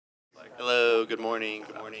Hello, good morning,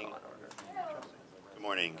 good morning. Good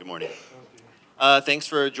morning, good morning. Thanks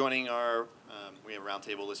for joining our we have a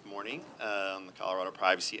roundtable this morning on the Colorado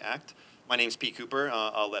Privacy Act. My name is Pete Cooper.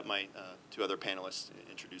 I'll let my two other panelists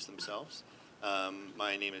introduce themselves.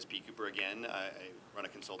 My name is Pete Cooper again. I run a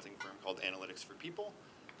consulting firm called Analytics for People.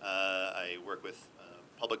 I work with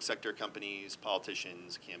public sector companies,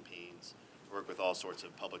 politicians, campaigns. I work with all sorts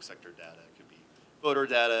of public sector data. It could be voter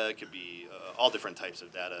data, it could be all different types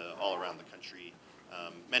of data all around the country.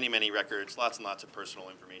 Many records, lots and lots of personal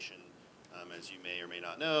information. As you may or may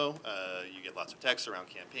not know, you get lots of texts around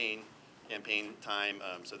campaign time.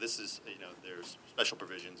 So this is, there's special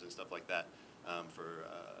provisions and stuff like that for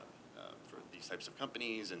these types of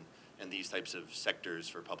companies and these types of sectors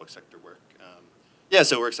for public sector work. Yeah,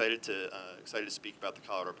 so we're excited to speak about the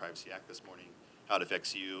Colorado Privacy Act this morning, how it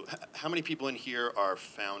affects you. How many people in here are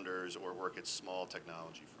founders or work at small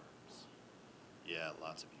technology firms? Yeah,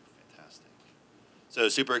 lots of you, fantastic. So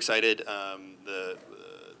super excited.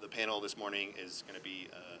 The panel this morning is going to be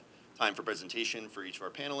time for presentation for each of our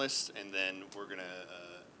panelists, and then we're going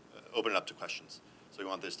to open it up to questions. So we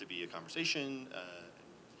want this to be a conversation,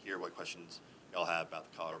 hear what questions y'all have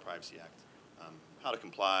about the Colorado Privacy Act, how to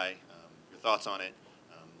comply, your thoughts on it,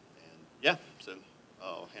 and yeah, so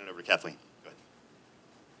I'll hand it over to Kathleen. Go ahead.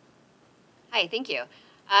 Hi, thank you.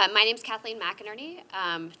 My name's Kathleen McInerney.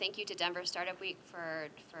 Thank you to Denver Startup Week for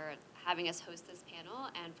having us host this panel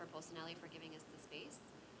and for Polsinelli for giving us the space.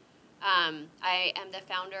 I am the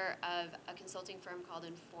founder of a consulting firm called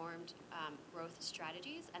Informed Growth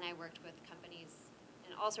Strategies, and I worked with companies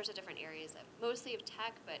in all sorts of different areas, mostly of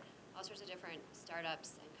tech, but all sorts of different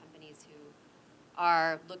startups and companies who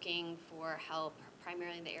are looking for help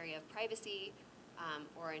primarily in the area of privacy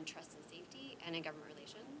or in trust and safety and in government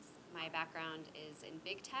relations. My background is in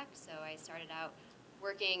big tech, so I started out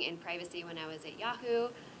working in privacy when I was at Yahoo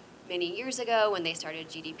many years ago when they started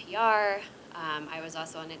GDPR. I was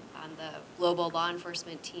also on the global law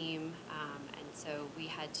enforcement team, and so we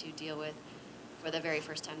had to deal with, for the very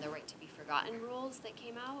first time, the right to be forgotten rules that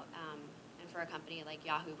came out. And for a company like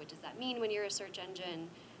Yahoo, what does that mean when you're a search engine?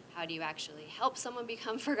 How do you actually help someone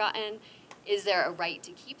become forgotten? Is there a right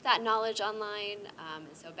to keep that knowledge online? And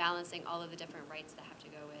so balancing all of the different rights that have to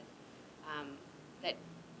go with, that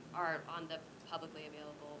are on the publicly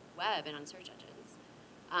available web and on search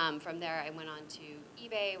engines. From there, I went on to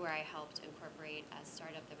eBay, where I helped incorporate a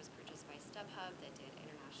startup that was purchased by StubHub that did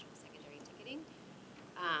international secondary ticketing.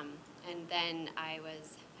 And then I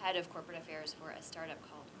was head of corporate affairs for a startup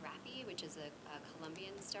called Rappi, which is a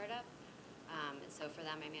Colombian startup. And so for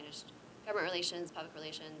them, I managed government relations, public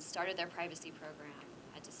relations, started their privacy program,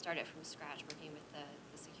 had to start it from scratch, working with the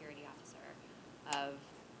security officer of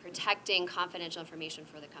protecting confidential information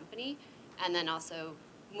for the company, and then also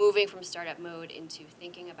moving from startup mode into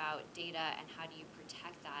thinking about data and how do you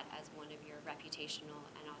protect that as one of your reputational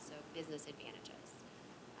and also business advantages.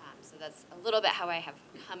 So that's a little bit how I have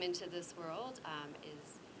come into this world,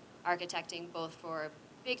 is architecting both for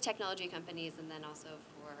big technology companies and then also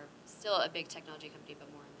for still a big technology company, but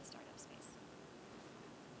more in the startup space.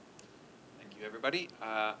 Thank you, everybody.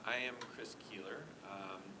 I am Chris Keeler.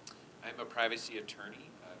 I'm a privacy attorney.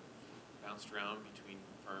 I've bounced around between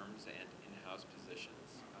firms and in-house positions.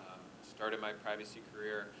 Started my privacy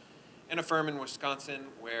career in a firm in Wisconsin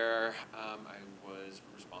where I was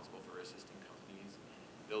responsible for assisting companies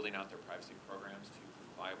in building out their privacy programs to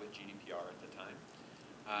comply with GDPR at the time.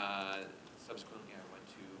 Subsequently, I went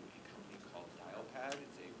to a company called Dialpad.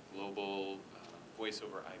 It's a global voice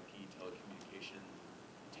over IP telecommunication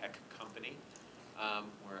tech company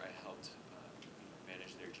where I helped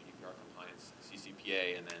manage their GDPR compliance,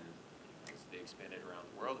 CPA, and then as they expanded around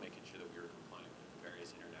the world, making sure that we were compliant with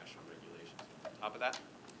various international regulations. On top of that,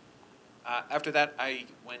 after that, I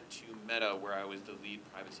went to Meta, where I was the lead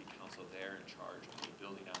privacy counsel there, in charge of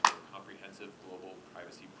building out their comprehensive global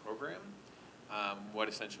privacy program.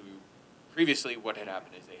 Previously, what had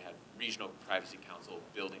happened is they had regional privacy counsel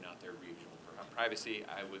building out their regional privacy.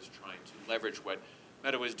 I was trying to leverage what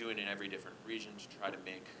Meta was doing in every different region to try to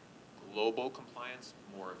make global compliance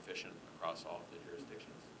more efficient across all of the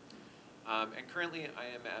jurisdictions. And currently, I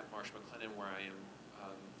am at Marsh McLennan, where I am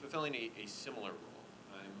fulfilling a similar role.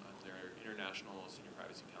 I'm their International Senior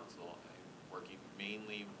Privacy Counsel. I'm working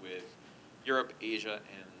mainly with Europe, Asia,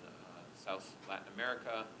 and South Latin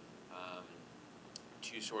America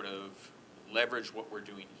to sort of leverage what we're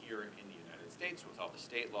doing here in the United States with all the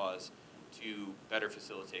state laws to better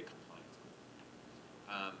facilitate compliance.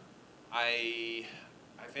 I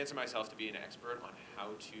fancy myself to be an expert on how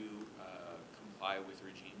to comply with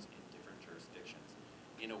regimes in different jurisdictions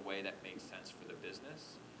in a way that makes sense for the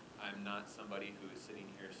business. I'm not somebody who is sitting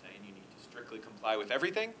here saying you need to strictly categorically comply with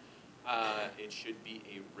everything. It should be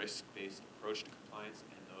a risk-based approach to compliance,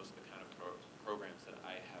 and those are the kind of programs that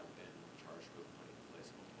I have been charged with putting in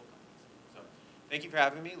place at multiple companies. So thank you for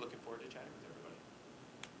having me. Looking forward to chatting with everybody.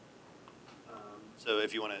 So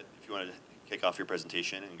if you want to kick off your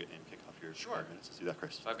presentation and kick off your 5 minutes, let's do that,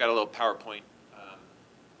 Chris. So I've got a little PowerPoint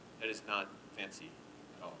that is not fancy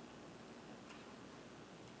at all.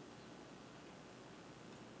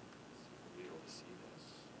 Let's be able to see this.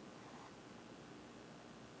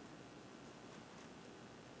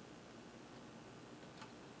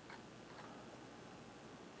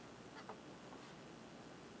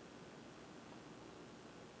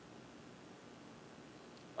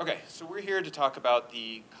 Okay, so we're here to talk about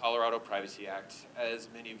the Colorado Privacy Act. As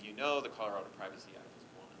many of you know, the Colorado Privacy Act is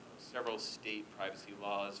one of several state privacy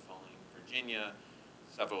laws following Virginia,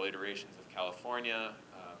 several iterations of California.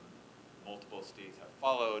 Multiple states have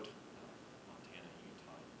followed, Montana,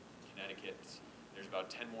 Utah, Connecticut. There's about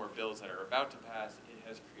 10 more bills that are about to pass. It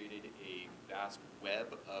has created a vast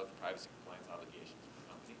web of privacy compliance obligations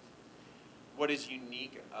for companies. What is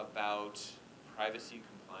unique about privacy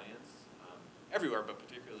compliance everywhere, but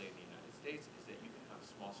particularly in the United States, is that you can have a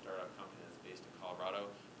small startup company that's based in Colorado,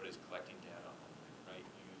 but is collecting data online, right?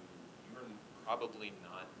 You're probably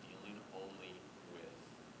not dealing only with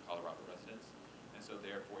Colorado residents, and so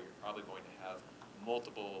therefore you're probably going to have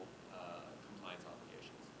multiple compliance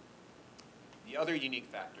obligations. The other unique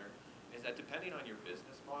factor is that depending on your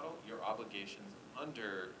business model, your obligations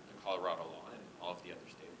under the Colorado law and all of the other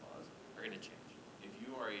state laws are going to change. If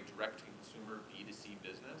you are a direct-to-consumer B2C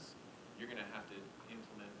business, you're going to have to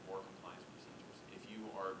implement more compliance procedures. If you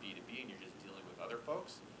are B2B and you're just dealing with other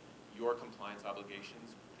folks, your compliance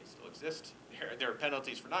obligations, they still exist. There are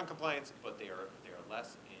penalties for non-compliance, but they are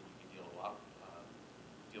less, and you can deal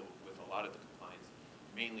with a lot of the compliance,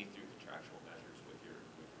 mainly through contractual measures with your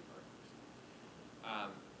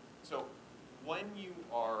partners. So when you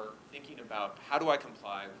are thinking about how do I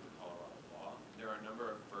comply with the Colorado law, there are a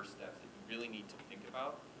number of first steps that you really need to think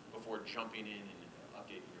about before jumping in and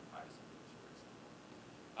updating your privacy.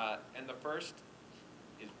 And the first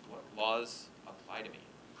is what laws apply to me.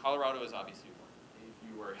 Colorado is obviously one. If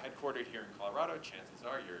you are headquartered here in Colorado, chances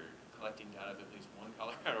are you're collecting data of at least one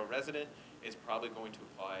Colorado resident is probably going to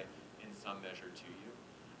apply in some measure to you.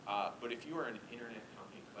 But if you are an internet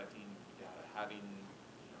company collecting data, having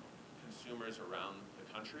consumers around the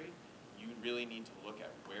country, you really need to look at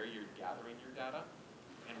where you're gathering your data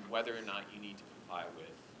and whether or not you need to comply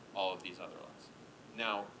with all of these other laws.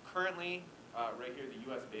 Now, currently, right here,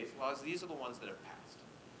 the US-based laws, these are the ones that have passed.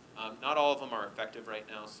 Not all of them are effective right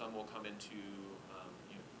now. Some will come into,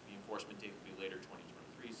 the enforcement date will be later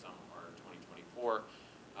 2023, some are 2024.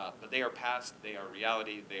 But they are passed, they are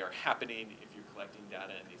reality, they are happening. If you're collecting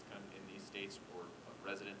data in these states or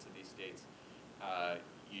residents in these states,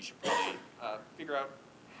 you should probably figure out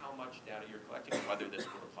how much data you're collecting and whether this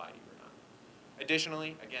would apply to you or not.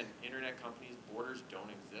 Additionally, again, internet companies, borders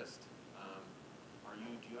don't exist.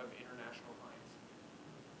 Do you have international clients?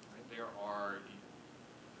 Right? There are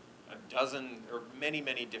a dozen or many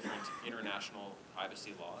different international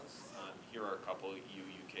privacy laws. Here are a couple: EU,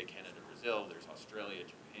 UK, Canada, Brazil. There's Australia,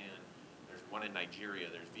 Japan. There's one in Nigeria.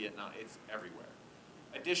 There's Vietnam. It's everywhere.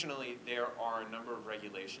 Additionally, there are a number of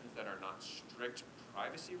regulations that are not strict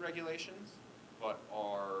privacy regulations, but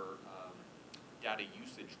are data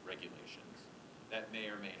usage regulations that may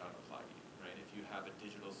or may not apply to you. Right? If you have a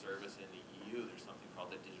digital service in the EU, there's something called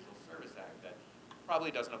the Digital Service Act that probably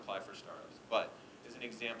doesn't apply for startups, but is an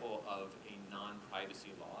example of a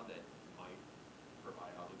non-privacy law that might provide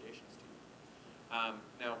obligations to you.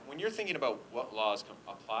 Now, when you're thinking about what laws can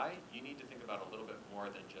apply, you need to think about a little bit more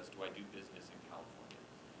than just do I do business in California.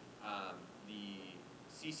 The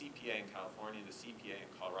CCPA in California, the CPA in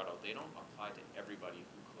Colorado, they don't apply to everybody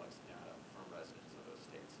who collects data from residents of those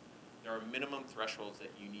states. There are minimum thresholds that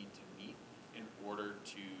you need to meet in order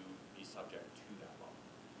to be subject to that law.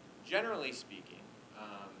 Generally speaking,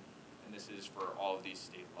 and this is for all of these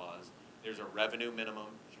state laws, there's a revenue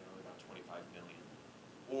minimum, generally about 25 million.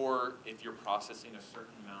 Or if you're processing a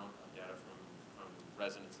certain amount of data from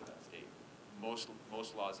residents of that state, most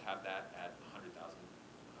laws have that at 100,000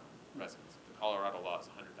 residents. The Colorado law is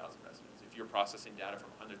 100,000 residents. If you're processing data from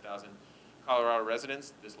 100,000 Colorado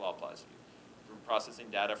residents, this law applies to you. If you're processing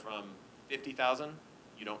data from 50,000,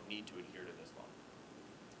 you don't need to adhere to this law.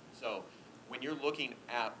 So when you're looking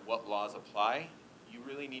at what laws apply, you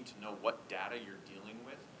really need to know what data you're dealing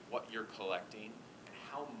with, what you're collecting, and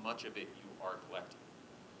how much of it you are collecting.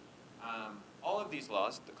 All of these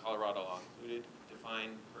laws, the Colorado law included,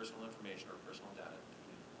 define personal information or personal data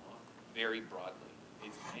law very broadly.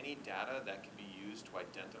 It's any data that can be used to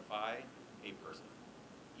identify a person.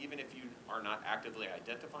 Even if you are not actively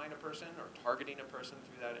identifying a person or targeting a person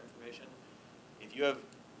through that information, if you have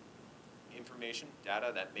information,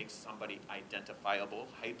 data that makes somebody identifiable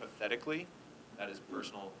hypothetically, that is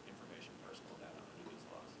personal information, personal data under these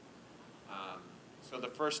laws. So the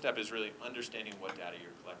first step is really understanding what data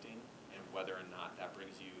you're collecting and whether or not that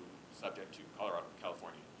brings you subject to Colorado,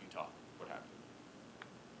 California, Utah, what have you.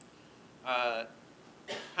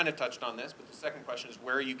 Kind of touched on this, but the second question is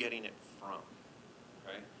where are you getting it from,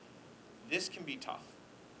 right? This can be tough,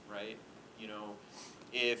 right? You know,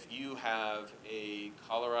 if you have a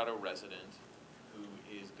Colorado resident who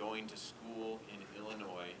is going to school in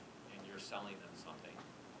Illinois and you're selling them something,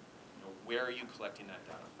 you know, where are you collecting that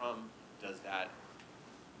data from? Does that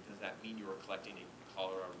mean you are collecting a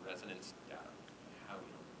Colorado resident's data? How,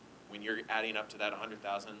 you know, when you're adding up to that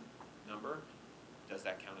 100,000 number, does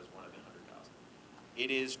that count as one of the 100,000?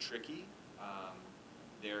 It is tricky.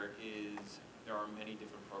 There are many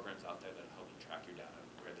different programs out there that help you track your data,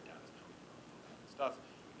 where the data is coming from, all that stuff.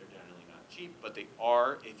 They're generally not cheap, but they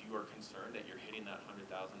are, if you are concerned that you're hitting that 100,000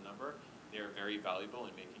 number, they are very valuable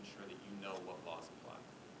in making sure that you know what laws apply.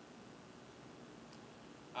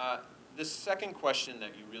 The second question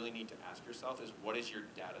that you really need to ask yourself is, what is your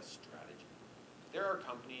data strategy? There are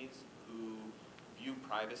companies who view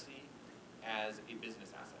privacy as a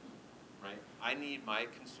business asset. Right? I need my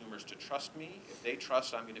consumers to trust me. If they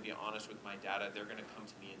trust I'm going to be honest with my data, they're going to come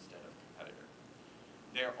to me instead of a competitor.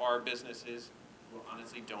 There are businesses who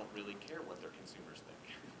honestly don't really care what their consumers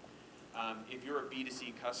think. If you're a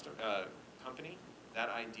B2C company, that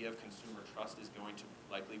idea of consumer trust is going to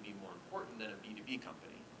likely be more important than a B2B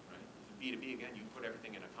company. Right? If B2B, again, you put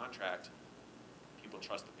everything in a contract, people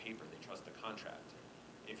trust the paper, they trust the contract.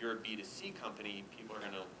 If you're a B2C company, people are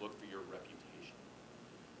going to look for your reputation.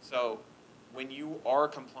 So when you are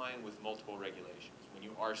complying with multiple regulations, when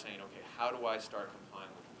you are saying, okay, how do I start complying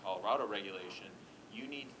with the Colorado regulation, you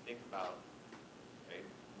need to think about, okay,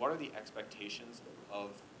 what are the expectations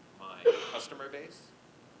of my customer base,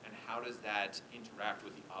 and how does that interact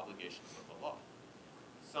with the obligations of the law?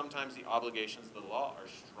 Sometimes the obligations of the law are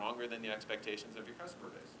stronger than the expectations of your customer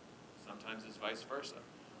base. Sometimes it's vice versa.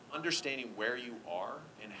 Understanding where you are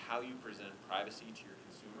and how you present privacy to your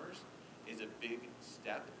consumers is a big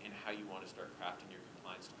step in how you want to start crafting your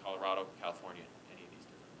compliance to Colorado, California, any of these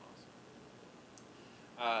different laws.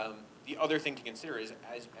 The other thing to consider is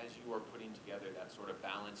as you are putting together that sort of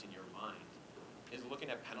balance in your mind is looking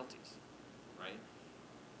at penalties, right?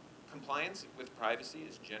 Compliance with privacy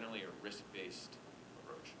is generally a risk-based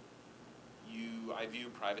approach. I view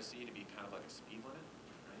privacy to be kind of like a speed limit,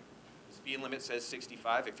 right? The speed limit says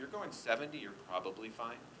 65. If you're going 70, you're probably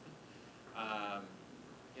fine.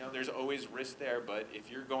 You know, there's always risk there, but if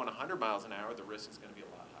you're going 100 miles an hour, the risk is going to be a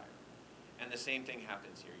lot higher. And the same thing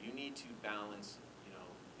happens here. You need to balance, you know,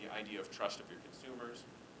 the idea of trust of your consumers,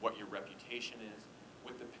 what your reputation is,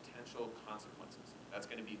 with the potential consequences. That's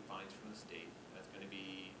going to be fines from the state. That's going to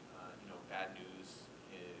be, you know, bad news,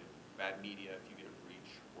 bad media if you get a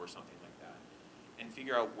breach or something like that. And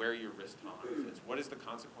figure out where your risk tolerance is. What is the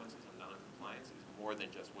consequences of non-compliance? Is more than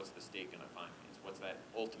just what's the state going to fine me. It's what's that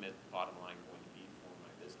ultimate bottom line going to be for my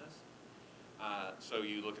business. So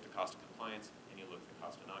you look at the cost of compliance and you look at the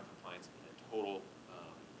cost of non-compliance in a total,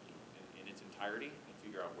 you know, in its entirety, and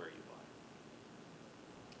figure out where you lie.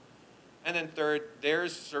 And then third,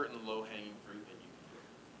 there's certain low-hanging fruit that you can do,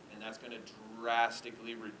 and that's going to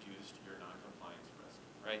drastically reduce your non-compliance risk,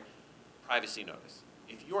 right? Privacy notice.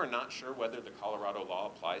 If you are not sure whether the Colorado law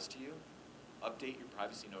applies to you, update your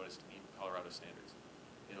privacy notice to meet Colorado standards.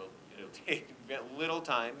 It'll take little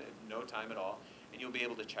time, no time at all, and you'll be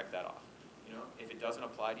able to check that off. You know, if it doesn't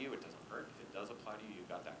apply to you, it doesn't hurt. If it does apply to you, you've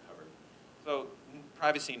got that covered. So,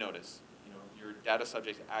 privacy notice. You know, your data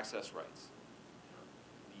subject access rights. You know,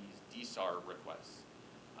 these DSAR requests.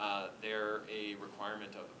 They're a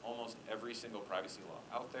requirement of almost every single privacy law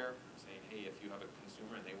out there, saying, hey, if you have a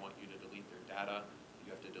consumer and they want you to delete their data, you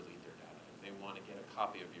have to delete their data. If they want to get a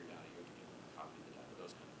copy of your data, you have to give them a copy of the data,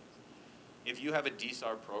 those kind of things. If you have a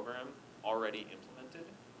DSAR program already implemented,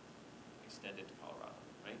 extend it to Colorado,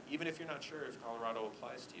 right? Even if you're not sure if Colorado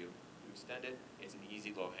applies to you, you extend it, it's an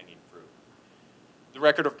easy low-hanging fruit. The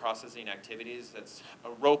record of processing activities, that's a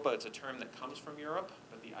ROPA, it's a term that comes from Europe,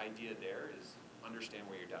 but the idea there is understand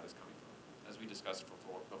where your data is coming from. As we discussed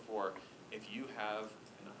before, if you have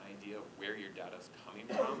an idea of where your data is coming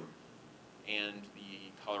from, and the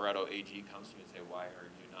Colorado AG comes to you and say, why are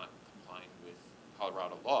you not complying with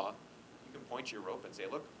Colorado law, you can point to your ROPA and say,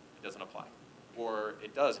 look, it doesn't apply. Or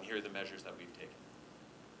it does, and here are the measures that we've taken.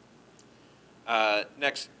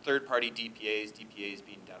 Next, third-party DPAs, DPAs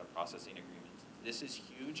being data processing agreements. This is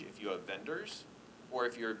huge if you have vendors or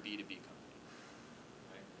if you're a B2B company.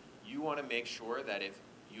 Right? You want to make sure that if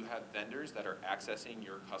you have vendors that are accessing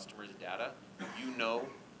your customers' data, you know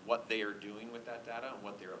what they are doing with that data and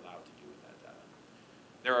what they're allowed to do with that data.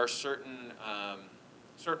 There are certain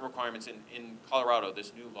requirements in Colorado.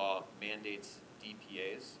 This new law mandates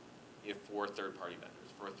DPAs for third-party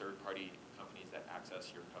vendors, for third-party companies that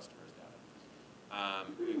access your customers' data.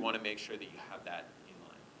 You want to make sure that you have that in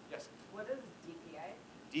line. Yes? What is DPA?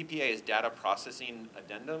 DPA is data processing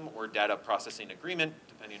addendum or data processing agreement,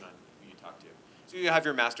 depending on who you talk to. So you have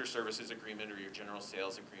your master services agreement or your general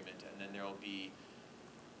sales agreement, and then there will be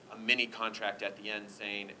a mini contract at the end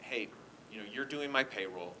saying, hey, you're doing my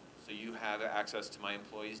payroll, so you have access to my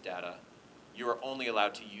employees' data. You are only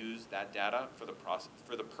allowed to use that data for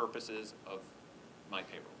the purposes of my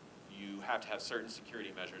payroll. You have to have certain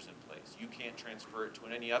security measures in place. You can't transfer it to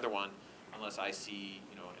any other one unless I see,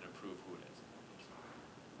 and approve who it is.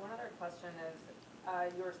 One other question is,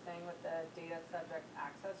 you were saying with the data subject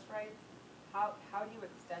access rights, how do you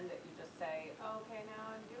extend it? You just say, oh, okay,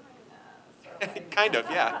 now I'm doing this. Or like... Kind of,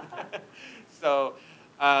 yeah. So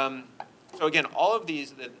again, all of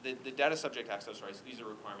these, the data subject access rights, these are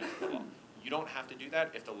requirements of the law. You don't have to do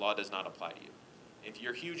that if the law does not apply to you. If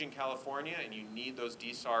you're huge in California and you need those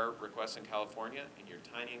DSAR requests in California and you're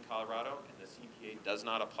tiny in Colorado and the CPA does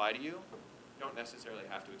not apply to you, you don't necessarily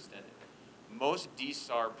have to extend it. Most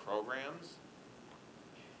DSAR programs,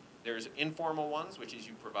 there's informal ones, which is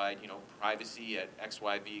you provide, privacy at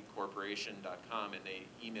xyvcorporation.com, and they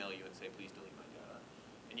email you and say, please delete my data,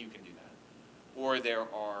 and you can do that. Or there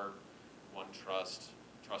are OneTrust,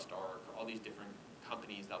 TrustArc, all these different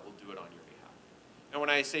companies that will do it on your behalf. And when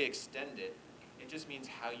I say extend it, it just means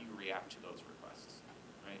how you react to those requests,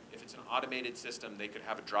 right? If it's an automated system, they could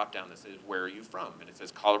have a drop-down that says, where are you from? And it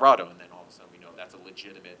says Colorado, and then all of a sudden we know that's a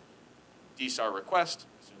legitimate DSAR request,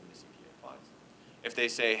 assuming the CPA applies. If they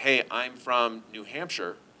say, hey, I'm from New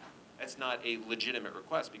Hampshire, that's not a legitimate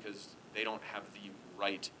request because they don't have the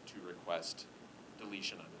right to request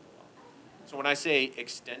deletion under the law. So when I say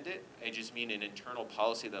extend it, I just mean an internal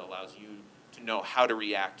policy that allows you to know how to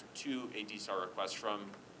react to a DSAR request from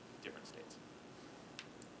different states.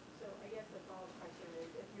 So I guess the follow-up question is,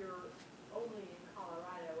 if you're only in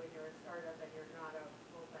Colorado and you're a startup and you're not a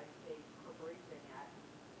multi-state corporation yet,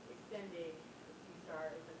 extending the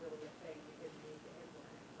DSAR isn't really a thing because you need to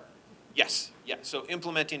implement it first. Yes, yeah. So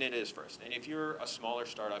implementing it is first. And if you're a smaller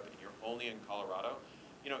startup and you're only in Colorado,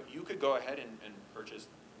 you could go ahead and purchase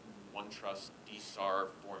OneTrust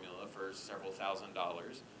DSAR formula for several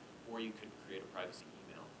 $1,000s, or you could create a privacy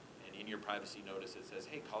email. And in your privacy notice, it says,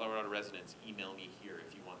 hey, Colorado residents, email me here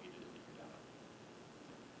if you want me to delete your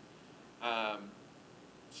data.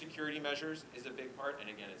 Security measures is a big part, and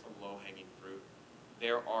again, it's a low-hanging fruit.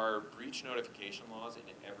 There are breach notification laws in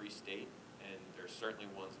every state, and there's certainly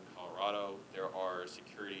ones in Colorado. There are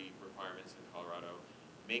security requirements in Colorado.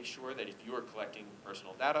 Make sure that if you are collecting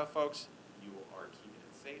personal data, folks, you are keeping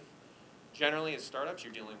it safe. Generally, as startups,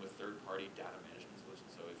 you're dealing with third-party data management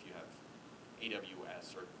solutions. So if you have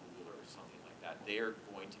AWS or Google or something like that, they are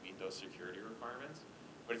going to meet those security requirements.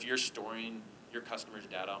 But if you're storing your customers'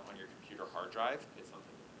 data on your computer hard drive, it's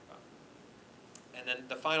something to think about. And then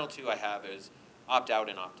the final two I have is opt-out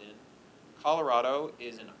and opt-in. Colorado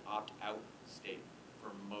is an opt-out state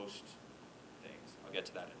for most things. I'll get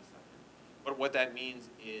to that in a second. But what that means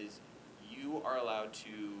is you are allowed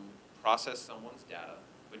to process someone's data,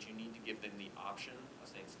 but you need to give them the option of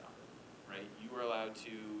saying stop it, right? You are allowed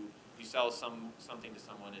to, you sell something to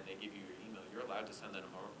someone and they give you your email, you're allowed to send them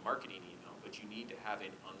a marketing email, but you need to have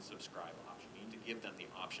an unsubscribe option. You need to give them the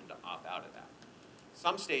option to opt out of that.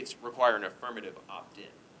 Some states require an affirmative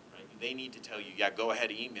opt-in, right? They need to tell you, yeah, go ahead,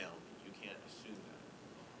 email. You can't assume that.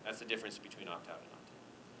 That's the difference between opt-out and opt-in.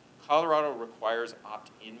 Colorado requires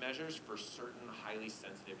opt-in measures for certain highly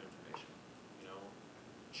sensitive information.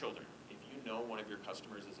 Children. If you know one of your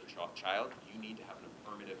customers is a child, you need to have an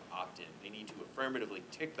affirmative opt-in. They need to affirmatively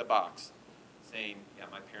tick the box saying, yeah,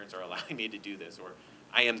 my parents are allowing me to do this, or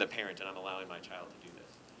I am the parent and I'm allowing my child to do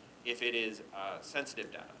this. If it is sensitive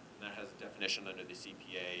data, and that has a definition under the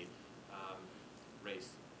CPA,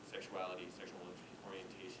 race, sexuality, sexual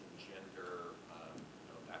orientation, gender,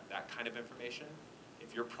 that kind of information,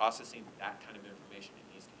 if you're processing that kind of information,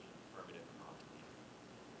 it needs to be affirmative and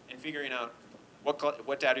opt-in. And figuring out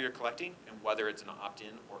what data you're collecting and whether it's an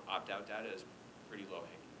opt-in or opt-out data is pretty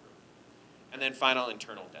low-hanging fruit. And then final,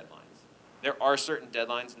 internal deadlines. There are certain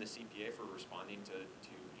deadlines in the CPA for responding to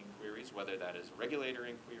inquiries, whether that is a regulator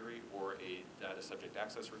inquiry or a data subject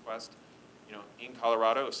access request. In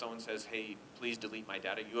Colorado, if someone says, hey, please delete my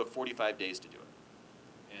data, you have 45 days to do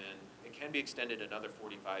it. And it can be extended another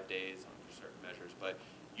 45 days under certain measures, but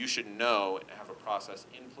you should know and have a process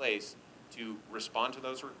in place to respond to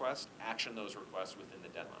those requests, action those requests within the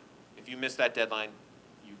deadline. If you miss that deadline,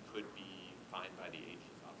 you could be fined by the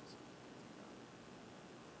AG's office.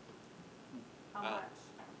 How much?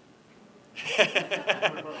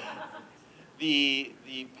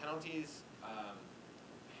 The penalties,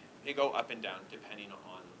 they go up and down depending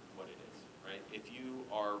on what it is, right? If you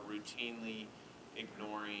are routinely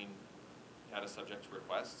ignoring data subject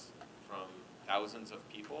requests from thousands of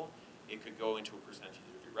people, it could go into a percentage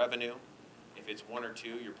of your revenue. If it's one or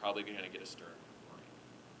two, you're probably going to get a stern fine.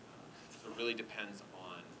 So it really depends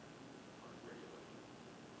on where you're looking.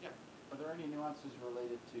 Yeah. Are there any nuances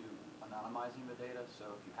related to anonymizing the data?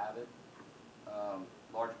 So if you have it,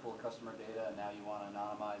 large pool of customer data, and now you want to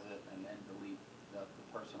anonymize it and then delete the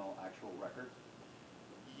personal actual records?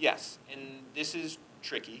 Yes, and this is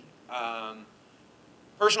tricky.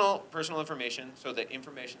 Personal information, so the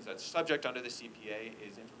information that's subject under the CPA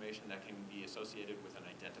is information that can be associated with an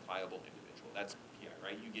identifiable individual. That's PI,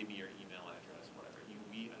 right? You give me your email address, whatever.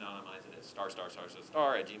 We anonymize it as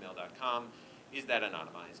 ****@gmail.com. Is that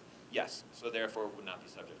anonymized? Yes, so therefore it would not be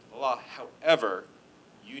subject to the law. However,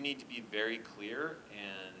 you need to be very clear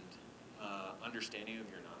and understanding of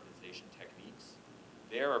your anonymization techniques.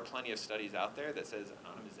 There are plenty of studies out there that says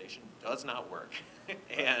anonymization does not work.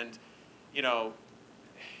 And, you know,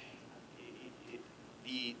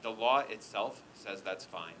 the law itself says that's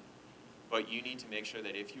fine. But you need to make sure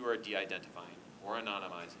that if you are de-identifying or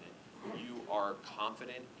anonymizing it, you are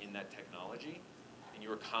confident in that technology and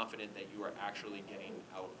you are confident that you are actually getting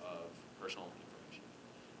out of personal information.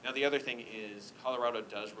 Now, the other thing is Colorado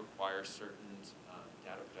does require certain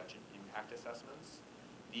data protection impact assessments.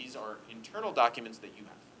 These are internal documents that you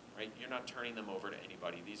have, right? You're not turning them over to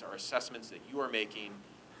anybody. These are assessments that you are making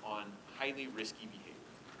on highly risky behavior.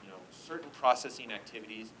 You know, certain processing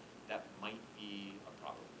activities that might be a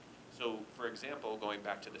problem. So, for example, going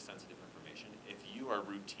back to the sensitive information, if you are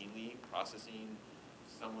routinely processing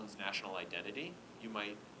someone's national identity, you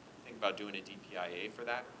might think about doing a DPIA for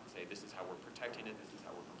that. Say, this is how we're protecting it, this is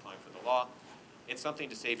how we're complying for the law. It's something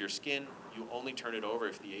to save your skin. You only turn it over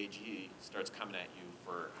if the AG starts coming at you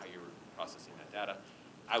for how you're processing that data.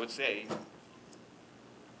 I would say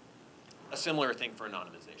a similar thing for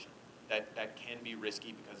anonymization. That can be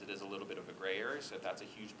risky because it is a little bit of a gray area, so if that's a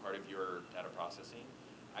huge part of your data processing,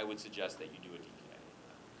 I would suggest that you do a DPIA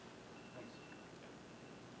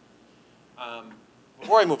for that.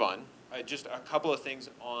 Before I move on, just a couple of things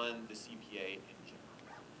on the CPA in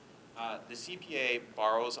general. The CPA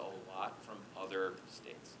borrows a lot from other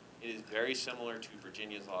states. It is very similar to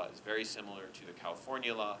Virginia's law. It's very similar to the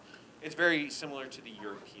California law. It's very similar to the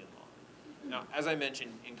European law. Now, as I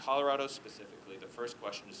mentioned, in Colorado specifically, the first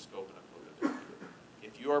question is scope and applicability.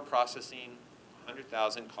 If you are processing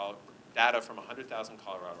 100,000 data from 100,000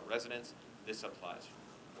 Colorado residents, this applies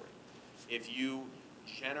for you. If you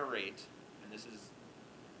generate, and this is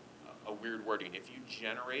a weird wording, if you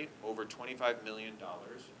generate over $25 million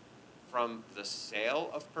from the sale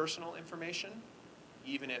of personal information,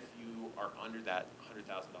 even if you are under that $100,000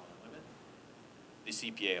 limit, the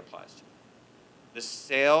CPA applies to you. The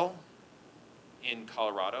sale in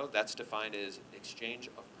Colorado, that's defined as exchange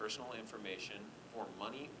of personal information for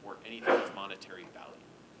money or anything of monetary value.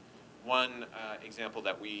 One example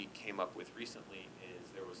that we came up with recently is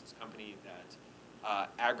there was this company that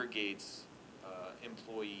aggregates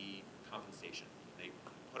employee compensation. They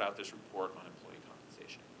put out this report on employee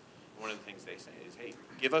compensation. One of the things they say is, hey,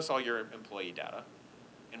 give us all your employee data,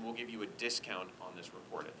 and we'll give you a discount on this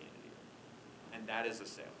report at the end of the year. And that is a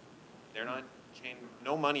sale. They're not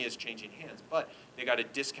no money is changing hands, but they got a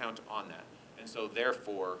discount on that. And so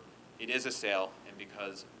therefore, it is a sale, and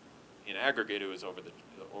because in aggregate it was over the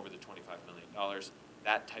 $25 million,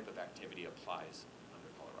 that type of activity applies under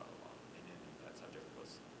Colorado law, and then that subject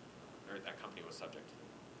was, or that company was subject to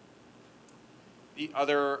the law. The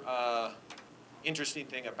other interesting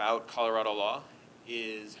thing about Colorado law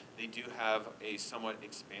is they do have a somewhat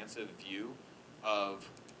expansive view of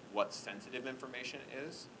what sensitive information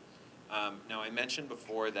is. Now, I mentioned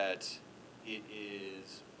before that it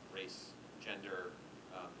is race, gender,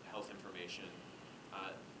 health information.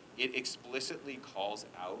 It explicitly calls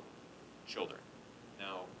out children.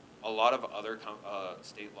 Now, a lot of other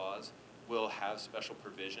state laws will have special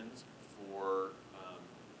provisions for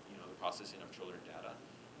the processing of children data.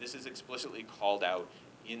 This is explicitly called out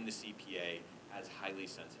in the CPA as highly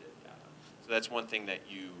sensitive data. So that's one thing that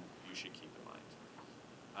you should keep in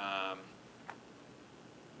mind.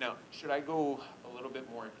 Now, should I go a little bit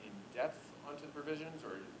more in depth onto the provisions,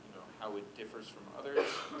 or how it differs from others?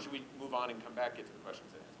 Or should we move on and come back, get to the questions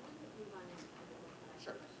and answers? Move on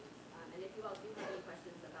if you all do have any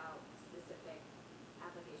questions about specific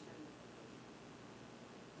applications.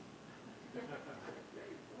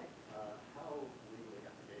 How legally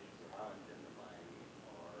efficacious or how indemnifying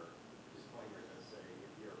are disclaimers that say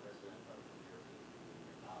if you're a resident of New Jersey,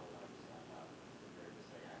 you're not allowed to sign up, compared to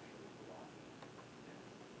say actually belong?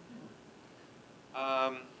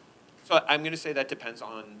 So I'm going to say that depends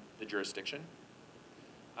on the jurisdiction.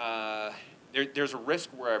 There's a risk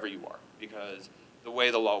wherever you are, because the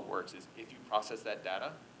way the law works is if you process that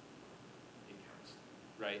data, it counts,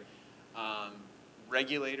 right?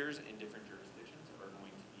 Regulators in different jurisdictions are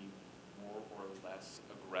going to be more or less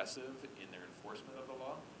aggressive in their enforcement of the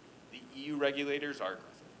law. The EU regulators are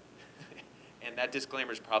aggressive. And that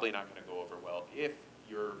disclaimer is probably not going to go over well if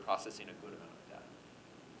you're processing a good amount of data.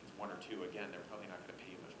 If it's 1 or 2, again, they're probably not going to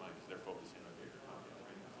pay you much money because they're focusing on bigger content,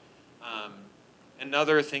 right?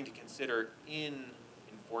 Another thing to consider in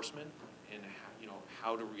enforcement and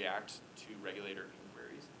how to react to regulator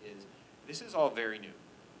inquiries is this is all very new,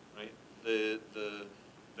 right? The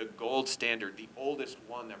gold standard, the oldest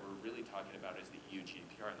one that we're really talking about is the EU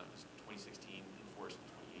GDPR, and that was 2016, enforced in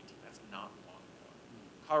 2018. That's not long ago.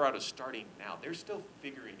 Colorado's starting now. They're still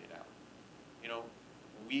figuring it out.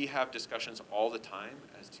 We have discussions all the time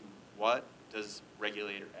as to what does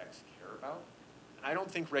regulator X care about. And I don't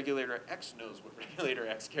think regulator X knows what regulator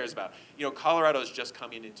X cares about. Colorado's just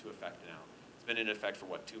coming into effect now. It's been in effect for,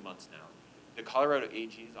 2 months now. The Colorado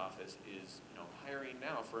AG's office is, hiring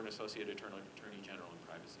now for an associate attorney general in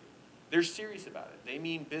privacy. They're serious about it. They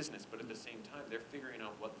mean business, but at the same time, they're figuring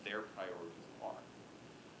out what their priorities are.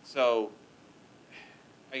 So,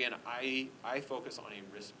 again, I focus on a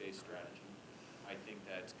risk-based strategy. I think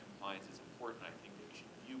that compliance is important. I think that you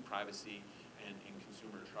should view privacy and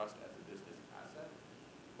consumer trust as a business asset.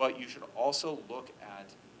 But you should also look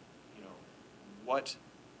at,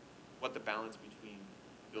 what the balance between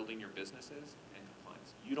building your business is and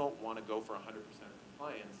compliance. You don't want to go for 100%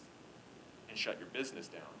 compliance and shut your business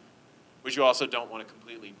down. But you also don't want to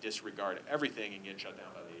completely disregard everything and get shut down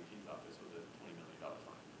by the AG's office with a $20 million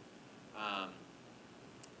fine.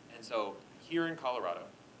 And so here in Colorado,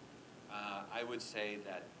 I would say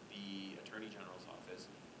that the Attorney General's office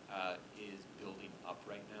is building up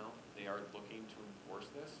right now. They are looking to enforce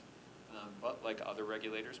this. But like other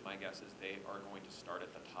regulators, my guess is they are going to start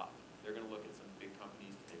at the top. They're going to look at some big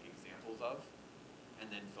companies to take examples of and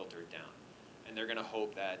then filter it down. And they're going to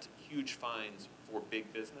hope that huge fines for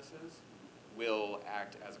big businesses will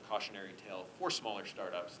act as a cautionary tale for smaller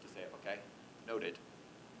startups to say, okay, noted,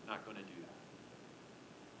 not going to do that.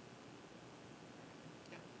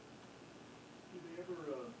 Yeah. Do they ever,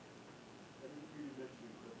 you mentioned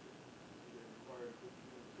encryption, do they require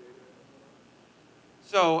encryption of data?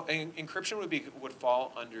 So encryption would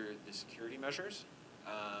fall under the security measures.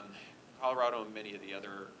 Colorado and many of the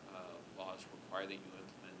other laws require that you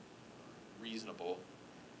implement reasonable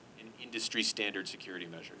and industry standard security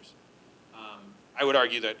measures. I would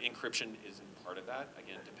argue that encryption isn't part of that.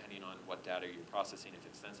 Again, depending on what data you're processing, if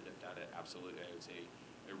it's sensitive data, absolutely, I would say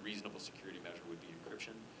a reasonable security measure would be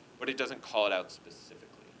encryption, but it doesn't call it out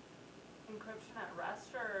specifically. Encryption at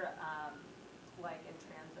rest or like in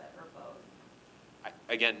transit or both?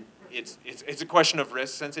 Again, it's a question of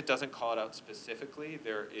risk. Since it doesn't call it out specifically,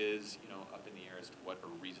 there is, up in the air as to what a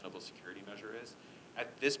reasonable security measure is.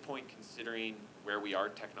 At this point, considering where we are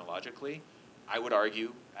technologically, I would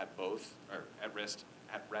argue at both, or at rest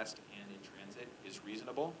and in transit is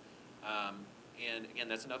reasonable. And again,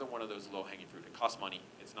 that's another one of those low-hanging fruit. It costs money.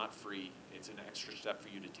 It's not free. It's an extra step for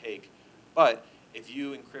you to take. But if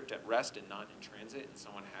you encrypt at rest and not in transit, and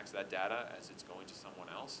someone hacks that data as it's going to someone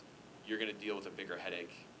else, you're going to deal with a bigger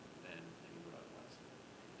headache than you would otherwise.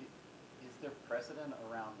 Is there precedent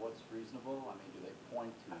around what's reasonable? I mean, do they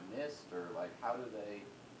point to NIST, or how do they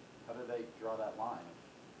draw that line?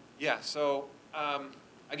 Yeah. So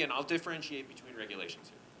again, I'll differentiate between regulations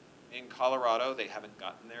here. In Colorado, they haven't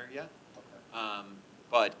gotten there yet. Okay.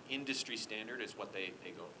 But industry standard is what they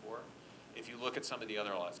go for. If you look at some of the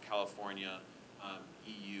other laws, California,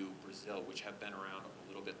 EU, Brazil, which have been around a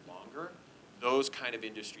little bit longer, those kind of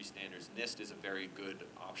industry standards, NIST is a very good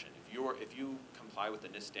option. If you comply with the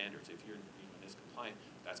NIST standards, if you're NIST compliant,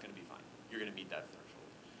 that's going to be fine. You're going to meet that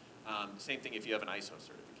threshold. Same thing if you have an ISO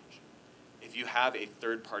certification. If you have a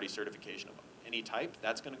third-party certification of any type,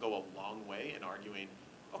 that's going to go a long way in arguing,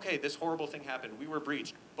 okay, this horrible thing happened, we were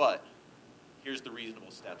breached, but here's the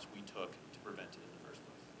reasonable steps we took to prevent it in the first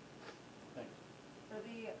place. Thanks. For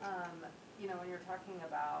the, when you're talking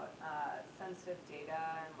about sensitive data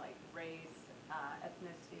and race,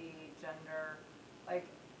 ethnicity, gender,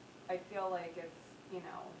 I feel like it's,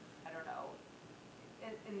 I don't know,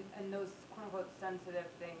 and those quote-unquote sensitive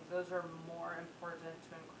things, those are more important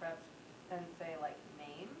to encrypt than, say, like,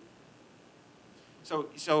 name?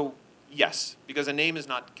 So yes, because a name is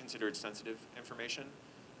not considered sensitive information.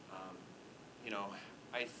 You know,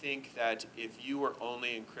 I think that if you were only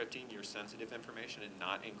encrypting your sensitive information and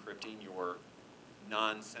not encrypting your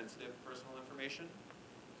non-sensitive personal information,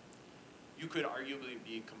 you could arguably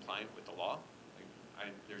be compliant with the law.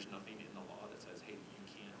 Like, there's nothing in the law that says, hey,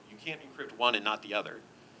 you can't encrypt one and not the other.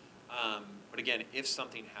 But again, if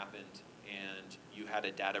something happened and you had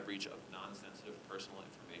a data breach of non-sensitive personal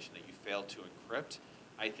information that you failed to encrypt,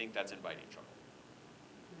 I think that's inviting trouble.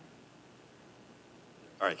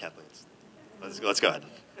 All right, Kathleen, let's go ahead.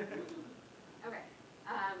 Okay,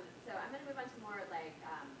 so I'm going to move on to more like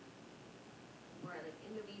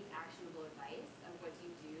in the weeds actionable advice of what do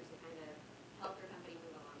you do to kind of help your company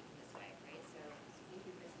move along in this way, right? So thank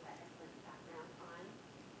you, Chris, for that excellent background on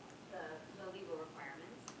the legal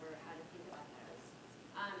requirements for how to think about those.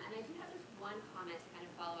 And I do have just one comment to kind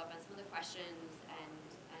of follow up on some of the questions and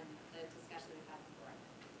the discussion we've had before.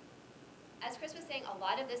 As Chris was saying, a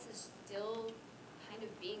lot of this is still kind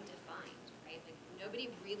of being defined, right? Like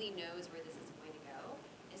nobody really knows where this is going to go.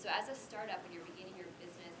 And so as a startup, when you're beginning your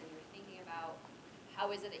business and you're thinking about how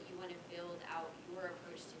is it that you want to build out your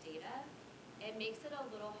approach to data, it makes it a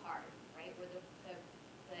little hard, right? Where the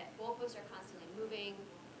goalposts are constantly moving,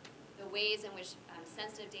 the ways in which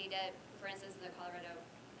sensitive data, for instance, in the Colorado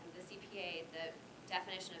and the CPA, the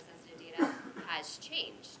definition of sensitive data has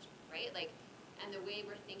changed, right? Like, and the way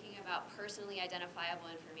we're thinking about personally identifiable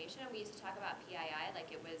information, we used to talk about PII like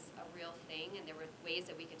it was a real thing, and there were ways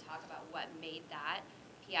that we could talk about what made that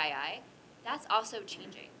PII. That's also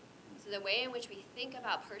changing. So the way in which we think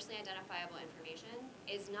about personally identifiable information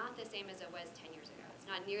is not the same as it was 10 years ago. It's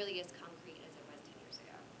not nearly as concrete as it was 10 years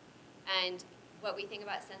ago. And what we think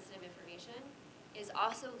about sensitive information is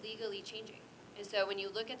also legally changing. And so when you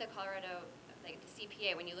look at the Colorado, like the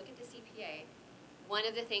CPA, when you look at the CPA, one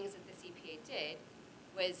of the things that the CPA did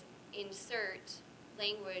was insert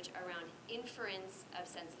language around inference of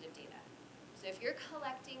sensitive data. So if you're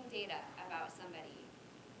collecting data about somebody,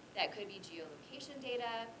 that could be geolocation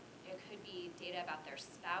data, it could be data about their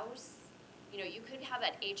spouse. You know, you could have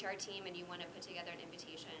that HR team and you want to put together an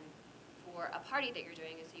invitation for a party that you're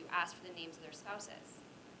doing, and so you ask for the names of their spouses.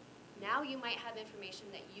 Now you might have information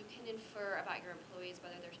that you can infer about your employees,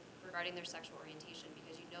 whether they're regarding their sexual orientation,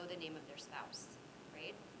 because you know the name of their spouse,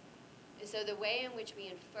 right? And so the way in which we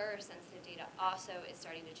infer sensitive data also is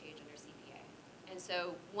starting to change under CPA. And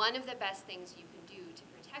so one of the best things you can do to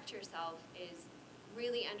protect yourself is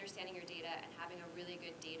really understanding your data and having a really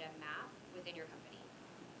good data map within your company.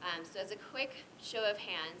 So as a quick show of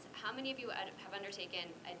hands, how many of you have undertaken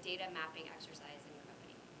a data mapping exercise in your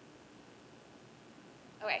company?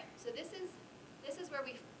 Okay, so this is where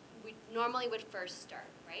we normally would first start,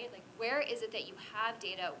 right? Like, where is it that you have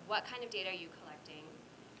data? What kind of data are you collecting?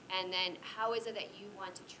 And then how is it that you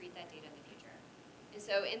want to treat that data in the future? And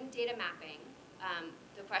so in data mapping,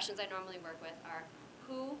 the questions I normally work with are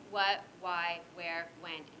who, what, why, where,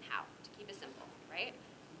 when, and how, to keep it simple, right?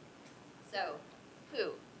 So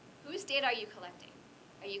who? Whose data are you collecting?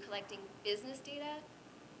 Are you collecting business data?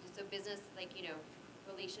 So business, like, you know,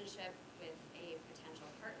 relationship with a potential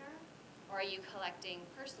partner? Or are you collecting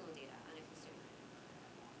personal data on a consumer?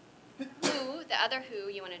 Who, the other who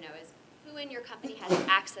you want to know is who in your company has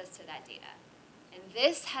access to that data? And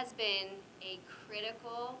this has been a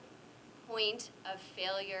critical point of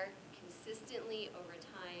failure consistently over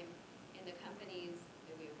time in the companies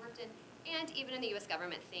that we've worked in, and even in the US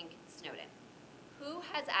government, think Snowden. Who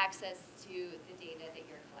has access to the data that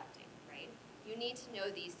you're collecting, right? You need to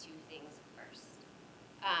know these two things first.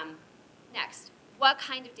 Next, what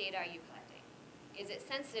kind of data are you collecting? Is it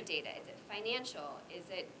sensitive data? Is it financial? Is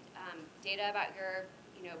it data about your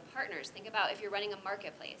partners? Think about if you're running a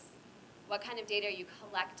marketplace. What kind of data are you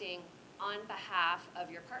collecting on behalf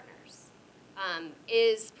of your partners?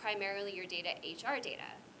 Is primarily your data HR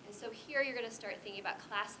data? And so here you're going to start thinking about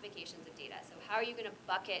classifications of data. So how are you going to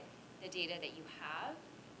bucket the data that you have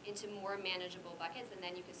into more manageable buckets, and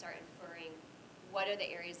then you can start inferring what are the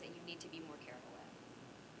areas that you need to be more careful with.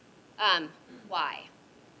 Why?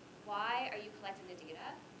 Why are you collecting the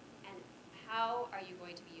data, and how are you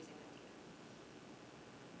going to be using that data?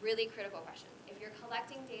 Really critical questions. If you're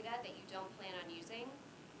collecting data that you don't plan on using,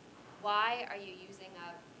 why are you using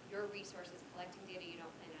up your resources collecting data you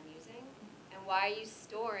don't plan on using? And why are you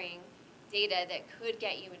storing data that could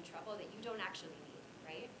get you in trouble that you don't actually need,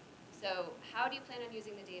 right? So how do you plan on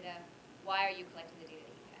using the data? Why are you collecting the data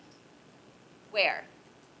that you get? Where?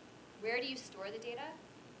 Where do you store the data?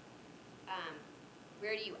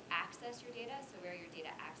 Where do you access your data? So where are your data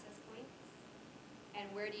access points? And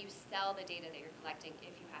where do you sell the data that you're collecting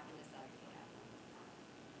if you happen to sell your data?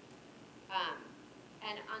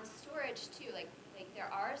 And on storage too, like there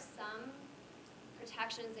are some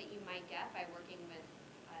protections that you might get by working with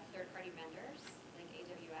third-party vendors like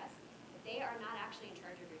AWS, but they are not actually in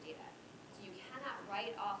charge of your data. So you cannot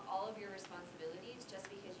write off all of your responsibilities just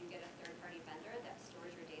because you get a third-party vendor that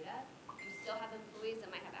stores your data. You still have employees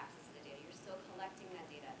that might have access to the data. You're still collecting that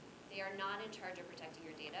data. They are not in charge of protecting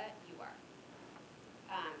your data. You are.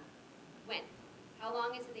 When? How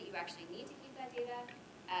long is it that you actually need to keep that data?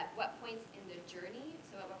 At what points in the journey,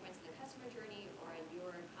 so at what points in the customer journey or in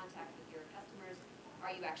your contact with your customers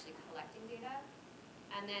are you actually collecting data?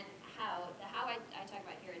 And then how, the how I talk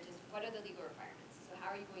about here is just what are the legal requirements? So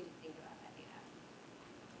how are you going to think about that data?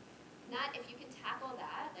 Not if you can tackle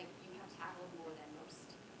that, like you have tackled more than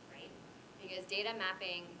most, right? Because data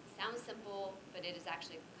mapping sounds simple, but it is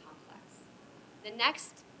actually complex. The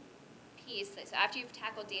next piece, so after you've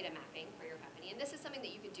tackled data mapping for your company, and this is something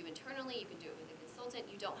that you can do internally, you can do it with a consultant,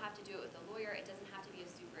 you don't have to do it with a lawyer, it doesn't have to be a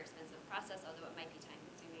super expensive process, although it might be time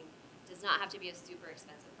consuming. It does not have to be a super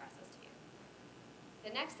expensive process to you.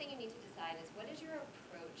 The next thing you need to decide is what is your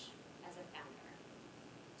approach as a founder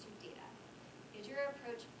to data? Is your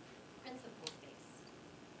approach principles-based?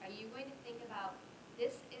 Are you going to think about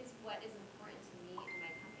this is what is important to me and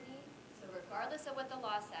my company, so regardless of what the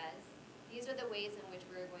law says, these are the ways in which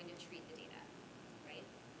we're going to treat the data, right?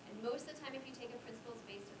 And most of the time, if you take a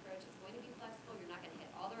principles-based approach, it's going to be flexible. You're not going to hit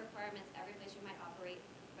all the requirements every place you might operate,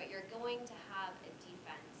 but you're going to have a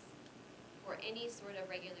defense for any sort of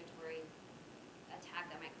regulatory attack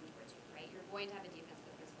that might come towards you, right? You're going to have a defense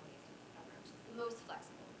with a principle-based approach. It's the most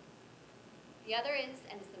flexible. The other is,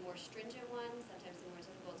 and it's the more stringent one, sometimes the more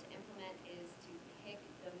difficult to implement, is to pick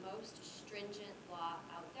the most stringent law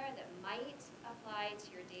out there that might apply to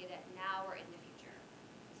your data now or in the future.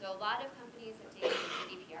 So a lot of companies have taken the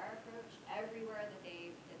GDPR approach everywhere that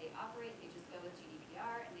they operate. They just go with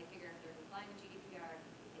GDPR and they figure if they're complying with GDPR,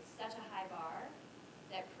 it's such a high bar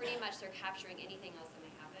that pretty much they're capturing anything else that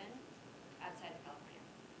may happen outside of California.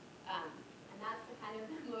 And that's the kind of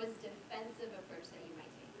the most defensive approach that you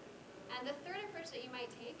might take. And the third approach that you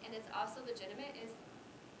might take, and it's also legitimate, is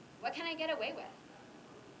what can I get away with?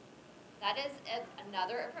 That is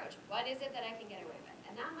another approach. What is it that I can get away with?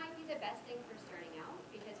 And that might be the best thing for starting out,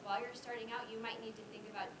 because while you're starting out, you might need to think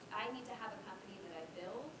about, I need to have a company that I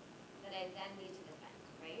build that I then need to defend,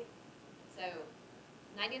 right? So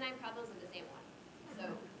 99 problems are the same one.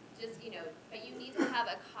 So just, but you need to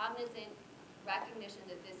have a cognizant recognition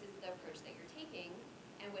that this is the approach that you're taking.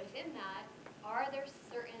 And within that, are there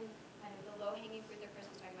certain, kind of the low-hanging fruit that Chris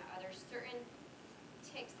was talking about, are there certain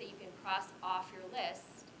ticks that you can cross off your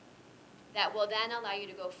list that will then allow you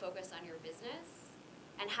to go focus on your business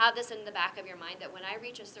and have this in the back of your mind that when I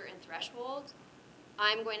reach a certain threshold,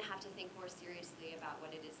 I'm going to have to think more seriously about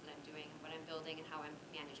what it is that I'm doing and what I'm building and how I'm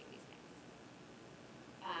managing these things.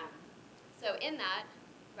 So in that,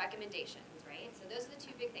 recommendations, right? So those are the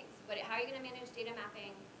two big things. How are you going to manage data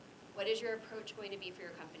mapping? What is your approach going to be for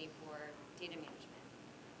your company for data management?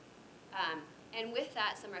 And with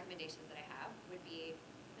that, some recommendations that I have would be,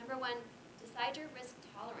 number one, decide your risk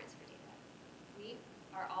tolerance for data. We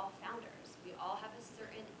are all founders. We all have a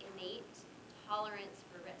certain innate tolerance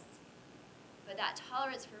for risk. But that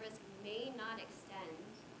tolerance for risk may not extend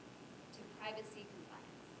to privacy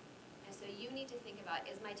compliance. And so you need to think about,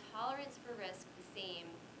 is my tolerance for risk the same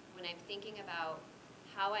when I'm thinking about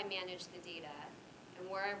how I manage the data and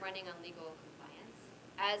where I'm running on legal compliance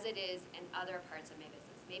as it is in other parts of my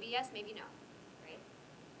business? Maybe yes, maybe no, right?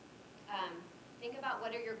 Think about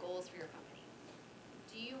what are your goals for your company.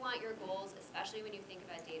 Do you want your goals, especially when you think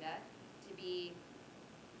about data, to be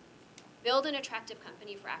build an attractive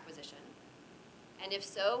company for acquisition? And if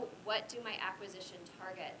so, what do my acquisition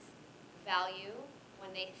targets value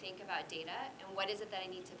when they think about data? And what is it that I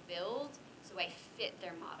need to build so I fit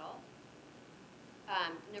their model?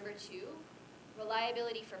 Number two,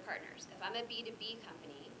 reliability for partners. If I'm a B2B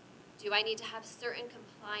company, do I need to have certain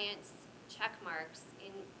compliance check marks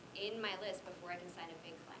in my list before I can sign a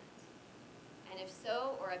big client? And if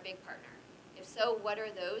so, or a big partner. If so, what are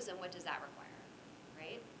those and what does that require,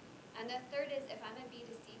 right? And the third is, if I'm a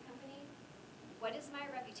B2C company, what is my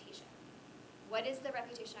reputation? What is the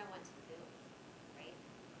reputation I want to build, right?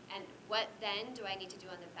 And what then do I need to do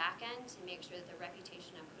on the back end to make sure that the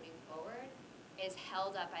reputation I'm putting forward is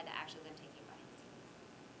held up by the actions I'm taking behind the scenes?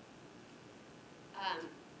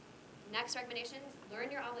 Next recommendation,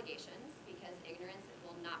 learn your obligations, because ignorance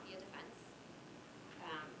will not be a defense.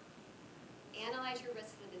 Analyze your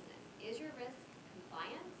risks in the business. Is your risk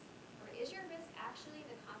compliance, or is your risk actually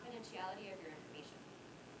the confidentiality of your information.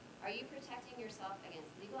 Are you protecting yourself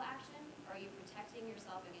against legal action, or are you protecting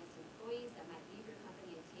yourself against employees that might leave your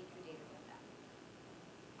company and take your data with them?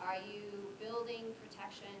 Are you building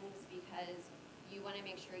protections because you want to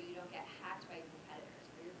make sure you don't get hacked by your competitors,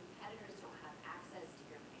 or your competitors don't have access to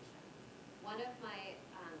your information? One of my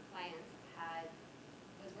clients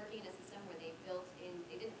was working in a system where they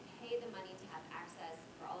didn't pay the money to have access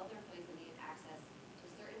for all of their employees that needed access to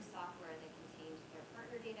certain software that contained their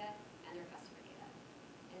partner data and their customer data.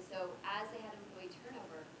 And so as they had employee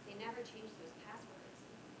turnover, they never changed those passwords.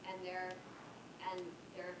 And their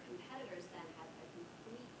competitors then had a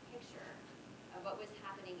complete picture of what was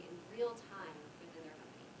happening in real time within their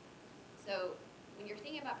company. So when you're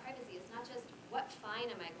thinking about privacy, it's not just what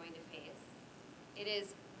fine am I going to face, it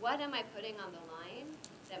is what am I putting on the line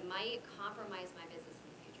that might compromise my business in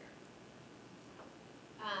the future.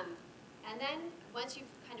 And then once you've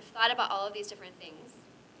kind of thought about all of these different things,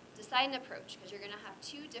 decide an approach, because you're going to have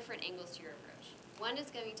two different angles to your approach. One is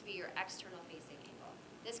going to be your external facing angle.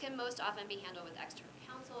 This can most often be handled with external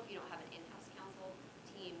counsel if you don't have an in-house counsel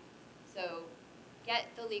team. So get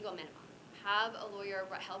the legal minimum. Have a lawyer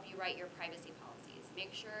help you write your privacy policies.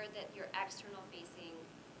 Make sure that your external facing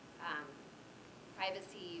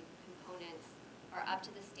privacy components are up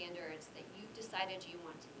to the standards that you've decided you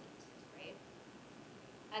want to meet, right?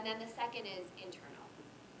 And then the second is internal.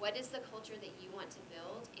 What is the culture that you want to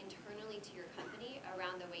build internally to your company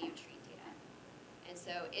around the way you treat data? And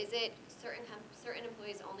so is it certain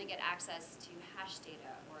employees only get access to hash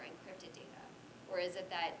data or encrypted data? Or is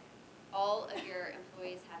it that all of your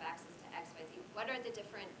employees have access to XYZ? What are the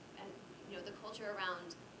different, and the culture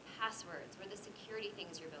around passwords? What are the security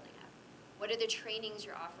things you're building up? What are the trainings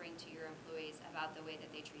you're offering to your employees about the way that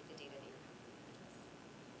they treat the data that your company manages?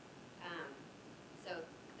 So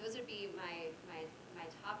those would be my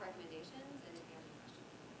top recommendations, and if you have any questions.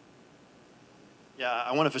 Yeah,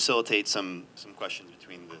 I want to facilitate some questions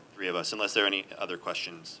between the three of us, unless there are any other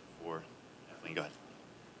questions for Kathleen. Go ahead.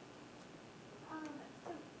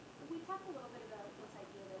 So we talked a little bit about this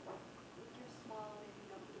idea that if you're small, maybe you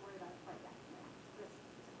don't have to worry about it quite yet. Risk,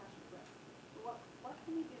 it's a question of risk. What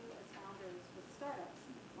can we do as founders with startups,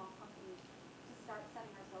 small companies, to start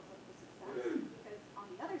setting ourselves up for success? Because on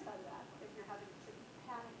the other side of that, if you're having to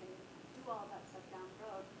panic and do all that stuff down the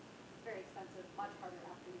road, very expensive, much harder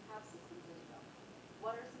after you have systems in go.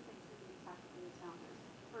 What are some things we can do tactically as founders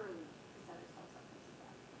early to set ourselves up for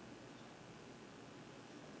success?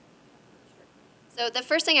 So the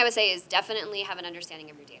first thing I would say is definitely have an understanding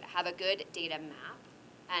of your data. Have a good data map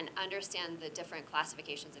and understand the different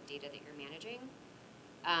classifications of data that you're managing.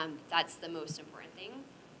 That's the most important thing.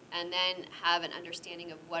 And then have an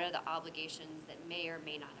understanding of what are the obligations that may or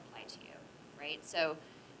may not apply to you, right? So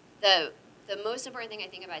the most important thing I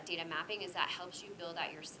think about data mapping is that helps you build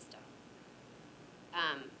out your system.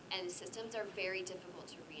 And systems are very difficult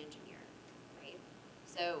to re-engineer, right?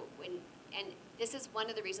 So and this is one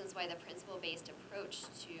of the reasons why the principle-based approach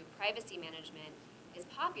to privacy management is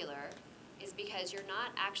popular, is because you're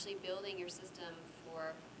not actually building your system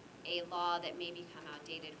for a law that may become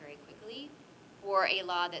outdated very quickly, or a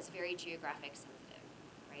law that's very geographic sensitive,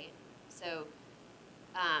 right? So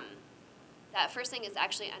that first thing is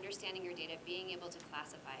actually understanding your data, being able to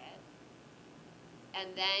classify it, and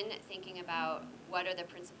then thinking about what are the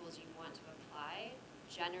principles you want to apply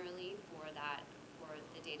generally for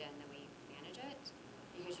the data and the way you manage it,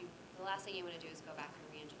 because the last thing you want to do is go back and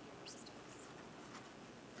re-engineer your systems.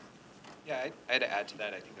 Yeah, I'd add to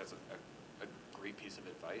that. I think that's a great piece of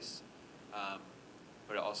advice.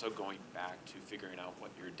 But also going back to figuring out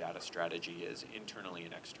what your data strategy is internally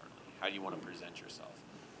and externally. How do you want to present yourself?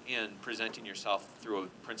 And presenting yourself through a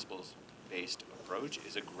principles-based approach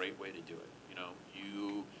is a great way to do it.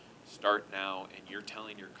 You start now and you're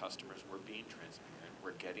telling your customers we're being transparent,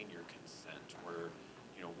 we're getting your consent, we're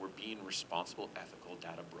being responsible, ethical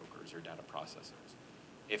data brokers or data processors.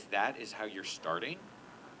 If that is how you're starting,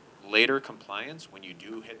 later compliance, when you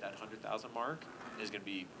do hit that 100,000 mark, is going to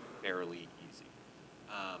be fairly easy.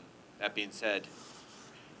 That being said,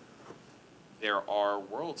 there are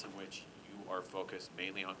worlds in which you are focused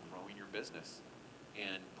mainly on growing your business,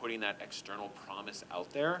 and putting that external promise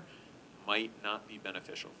out there might not be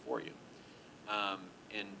beneficial for you.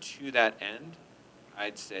 And to that end,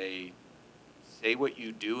 I'd say what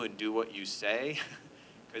you do and do what you say.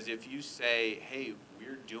 Because if you say, hey,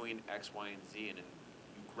 we're doing X, Y, and Z, and then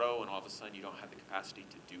you grow and all of a sudden you don't have the capacity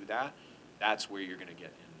to do that, that's where you're going to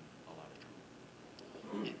get in a lot of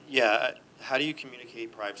trouble. Yeah, how do you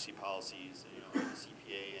communicate privacy policies,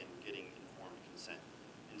 CPA, and getting informed consent?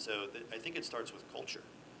 And so I think it starts with culture.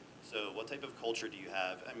 So what type of culture do you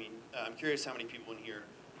have? I mean, I'm curious how many people in here,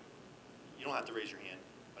 you don't have to raise your hand,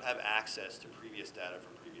 but have access to previous data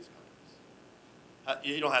from previous companies.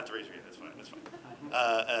 You don't have to raise your hand, that's fine, that's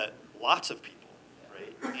fine. Lots of people,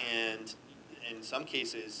 right? And in some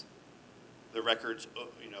cases, the records,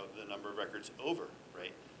 the number of records over,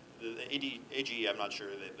 right? The AG, I'm not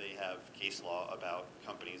sure that they have case law about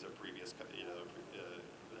companies of previous, that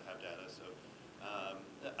have data. So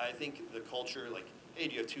I think the culture, like, hey,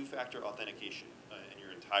 do you have two-factor authentication in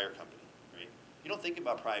your entire company, right? You don't think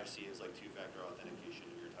about privacy as like two-factor authentication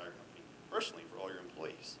in your entire company, personally, for all your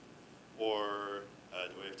employees. Or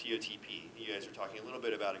do we have TOTP? You guys are talking a little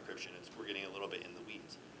bit about encryption. We're getting a little bit in the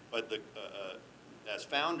weeds. But as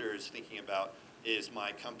founders, thinking about, is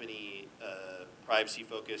my company privacy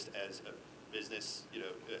focused as a business,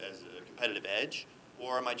 as a competitive edge,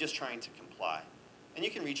 or am I just trying to comply? And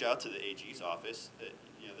you can reach out to the AG's office.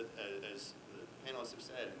 As the panelists have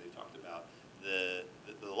said, and they've talked about,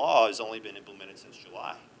 the law has only been implemented since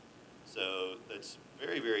July. So that's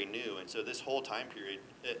very, very new. And so this whole time period,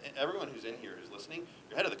 everyone who's in here who's listening,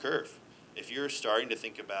 you're ahead of the curve. If you're starting to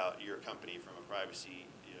think about your company from a privacy,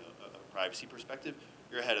 a privacy perspective,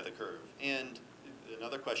 you're ahead of the curve. And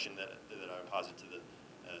another question that I would posit to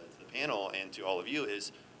the panel and to all of you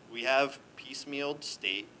is, we have piecemealed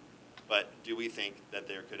state, but do we think that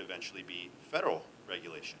there could eventually be federal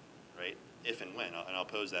regulation, right? If and when, and I'll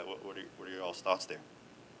pose that. What are your all's thoughts there?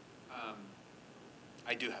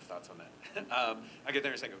 I do have thoughts on that. I'll get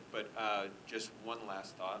there in a second, but just one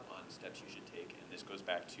last thought on steps you should take, and this goes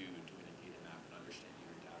back to doing a data map and understanding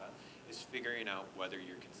your data, is figuring out whether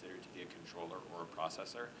you're considered to be a controller or a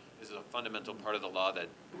processor. This is a fundamental part of the law that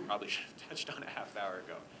we probably should have touched on a half hour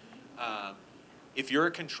ago. If you're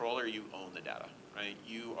a controller, you own the data, right?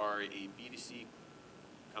 You are a B2C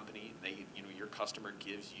company. Your customer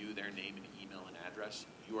gives you their name and email and address.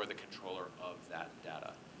 You are the controller of that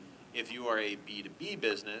data. If you are a B2B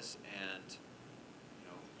business and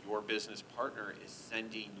your business partner is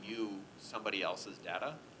sending you somebody else's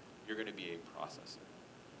data, you're going to be a processor.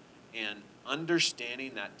 And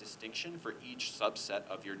understanding that distinction for each subset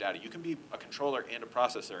of your data. You can be a controller and a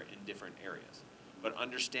processor in different areas, but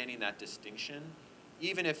understanding that distinction,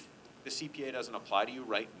 even if the CPA doesn't apply to you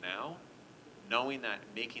right now, knowing that,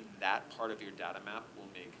 making that part of your data map will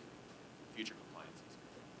make future compliance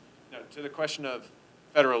easier. Now, to the question of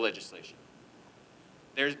federal legislation,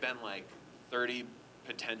 there's been like 30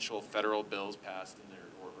 potential federal bills passed in there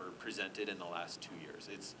or presented in the last 2 years.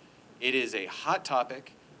 It is a hot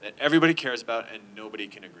topic that everybody cares about and nobody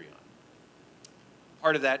can agree on.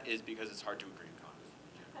 Part of that is because it's hard to agree in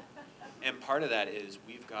Congress. And part of that is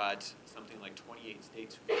we've got something like 28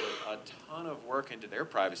 states who put a ton of work into their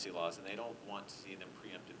privacy laws, and they don't want to see them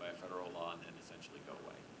preempted by a federal law and then essentially go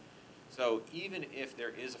away. So even if there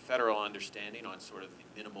is a federal understanding on sort of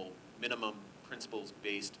the minimum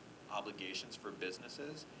principles-based obligations for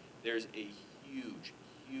businesses, there's a huge,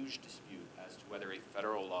 huge dispute as to whether a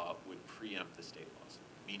federal law would preempt the state laws.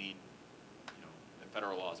 Meaning, the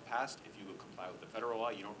federal law is passed. If you would comply with the federal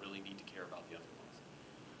law, you don't really need to care about the other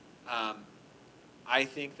laws. I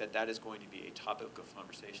think that is going to be a topic of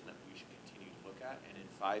conversation that we should continue to look at. And in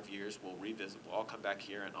 5 years, we'll revisit. We'll all come back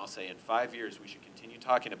here, and I'll say in 5 years we should continue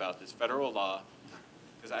talking about this federal law,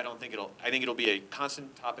 because I think it'll be a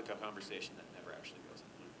constant topic of conversation that never actually goes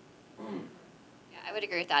anywhere. Yeah, I would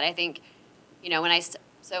agree with that. I think,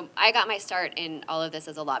 so I got my start in all of this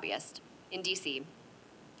as a lobbyist in DC,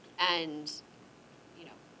 and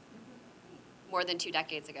more than 2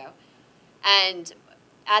 decades ago. And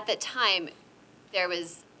at the time, there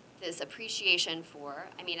was this appreciation for,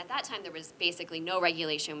 at that time there was basically no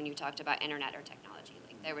regulation when you talked about internet or technology.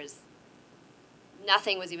 Like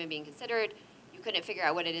nothing was even being considered. You couldn't figure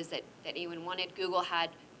out what it is that anyone wanted. Google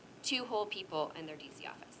had 2 whole people in their DC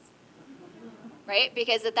office, right?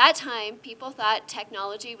 Because at that time, people thought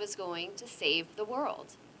technology was going to save the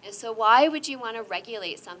world. And so why would you want to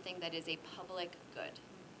regulate something that is a public good?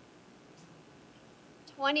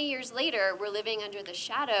 20 years later, we're living under the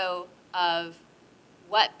shadow of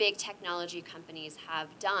what big technology companies have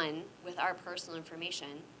done with our personal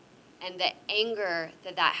information and the anger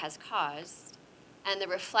that has caused and the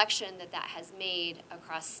reflection that has made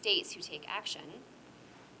across states who take action.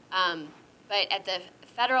 But at the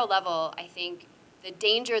federal level, I think the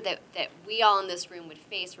danger that we all in this room would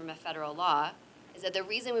face from a federal law is that the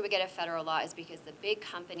reason we would get a federal law is because the big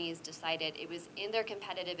companies decided it was in their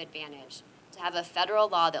competitive advantage to have a federal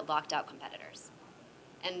law that locked out competitors.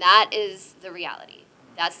 And that is the reality.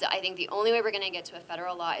 I think the only way we're going to get to a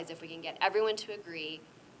federal law is if we can get everyone to agree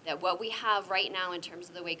that what we have right now in terms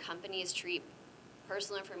of the way companies treat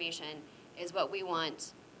personal information is what we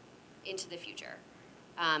want into the future.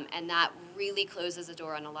 And that really closes the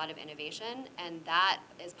door on a lot of innovation, and that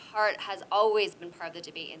has always been part of the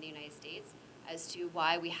debate in the United States as to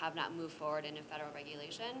why we have not moved forward in a federal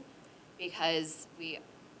regulation, because we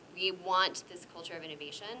want this culture of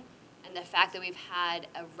innovation, and the fact that we've had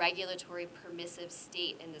a regulatory permissive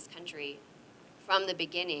state in this country from the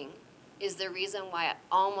beginning is the reason why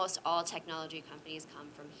almost all technology companies come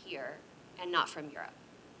from here and not from Europe.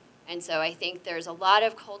 And so I think there's a lot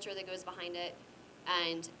of culture that goes behind it,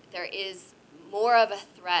 and there is more of a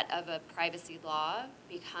threat of a privacy law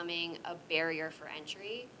becoming a barrier for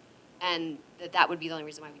entry, and that would be the only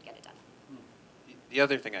reason why we'd get it done. The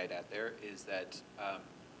other thing I'd add there is that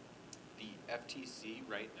the FTC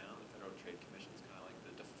right now, the Federal Trade Commission, is kind of like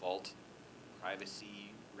the default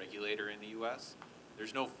privacy regulator in the U.S.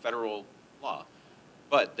 There's no federal law,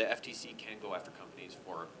 but the FTC can go after companies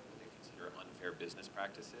for what they consider unfair business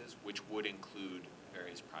practices, which would include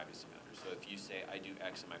various privacy matters. So if you say, I do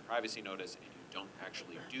X in my privacy notice, and you don't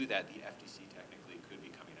actually do that, the FTC technically could be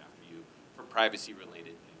coming after you for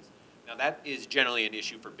privacy-related things. Now, that is generally an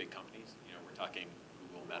issue for big companies. You know, we're talking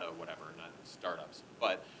Google, Meta, whatever, not startups.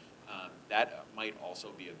 But that might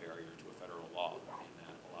also be a barrier to a federal law, in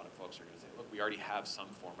that a lot of folks are going to say, look, we already have some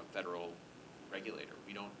form of federal regulator.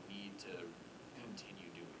 We don't need to continue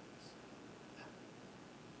doing this.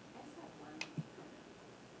 I just have one comment.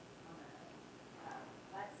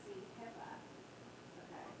 Let's see HIPAA,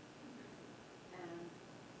 okay? And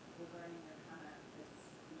regarding your comment, it's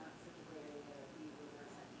not such a great idea to be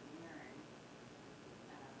reverse engineering.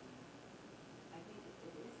 I think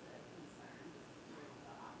it is a concern with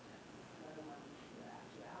the optics, let alone the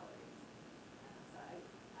actualities. So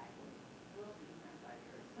I will be here in 5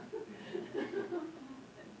 years.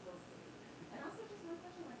 And we'll see. And also just one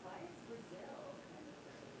question, like, why is Brazil kind of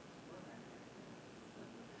the forerunner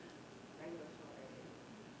in this regulatory?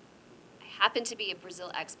 I happen to be a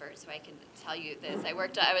Brazil expert, so I can tell you this. I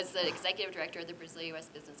was the executive director of the Brazil-U.S.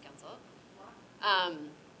 Business Council.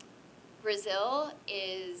 Brazil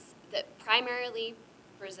primarily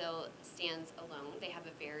Brazil stands alone. They have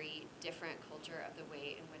a very different culture of the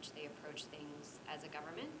way in which they approach things as a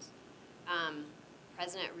government.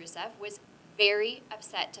 President Rousseff was very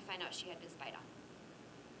upset to find out she had been spied on.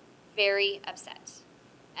 Very upset.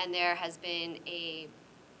 And there has been a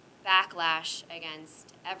backlash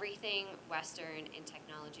against everything Western in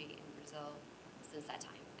technology in Brazil since that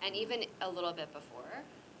time. And even a little bit before,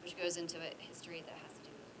 which goes into a history that has to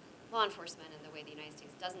do with law enforcement and the way the United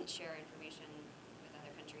States doesn't share information with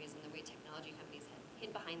other countries and the way technology companies have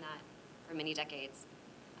hid behind that for many decades.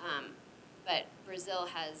 But Brazil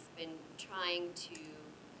has been trying to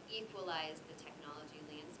equalize the technology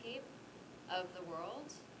landscape of the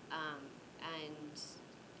world, and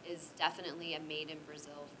is definitely a made in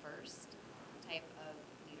Brazil first type of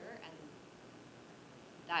leader, and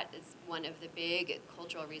that is one of the big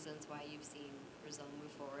cultural reasons why you've seen Brazil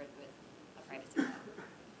move forward with a privacy law.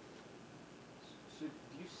 So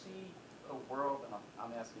do you see a world, and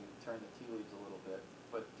I'm asking to turn the tea leaves a little bit,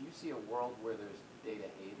 but do you see a world where there's data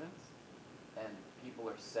havens and people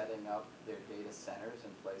are setting up their data centers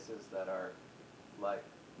in places that are like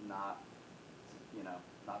not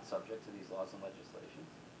subject to these laws and legislations?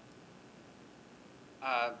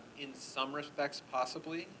 In some respects,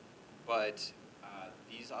 possibly, but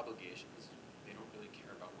these obligations, they don't really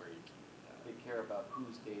care about where you keep that. They care about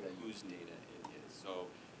whose data it is.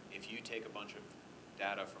 So if you take a bunch of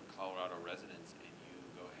data from Colorado residents and you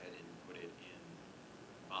go ahead and put it in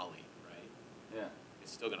Mali, right? Yeah.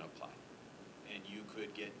 It's still going to apply. And you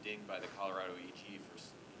could get dinged by the Colorado EG for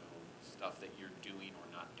stuff that you're doing or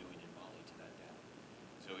not doing in Mali to that data.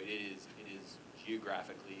 So it is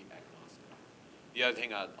geographically agnostic. The other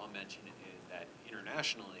thing I'll mention is that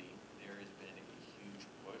internationally, there has been a huge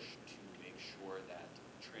push to make sure that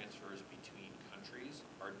transfers between countries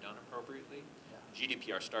are done appropriately. Yeah.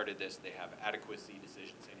 GDPR started this. They have adequacy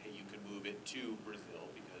decisions saying, hey, you can move it to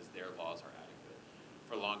Brazil because their laws are adequate.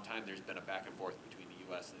 For a long time, there's been a back and forth between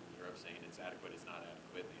the U.S. and Europe saying it's adequate, it's not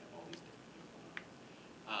adequate. They have all these different things going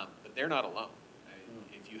on. But they're not alone.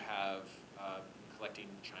 If you have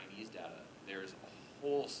collecting Chinese data, there's a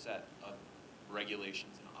whole set of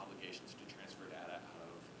regulations and obligations to transfer data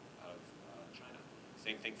out of China.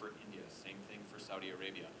 Same thing for India, same thing for Saudi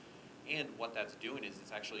Arabia. And what that's doing is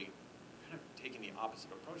it's actually kind of taking the opposite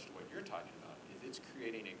approach to what you're talking about, is it's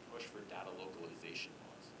creating a push for data localization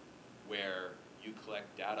laws, where you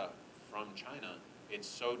collect data from China, it's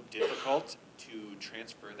so difficult to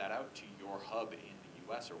transfer that out to your hub in the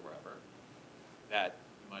US or wherever that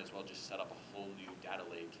you might as well just set up a whole new data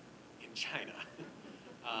lake in China.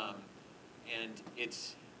 And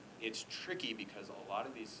it's tricky because a lot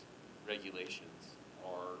of these regulations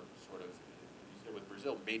are sort of, you said with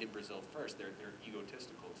Brazil, made in Brazil first. They're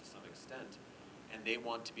egotistical to some extent, and they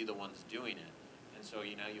want to be the ones doing it. And so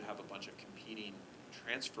now you have a bunch of competing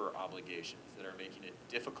transfer obligations that are making it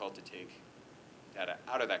difficult to take data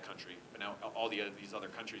out of that country. But now all these other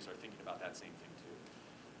countries are thinking about that same thing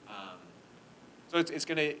too. So it's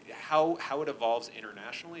going to, how it evolves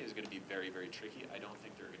internationally is going to be very, very tricky. I don't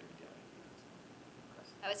think there are going to be data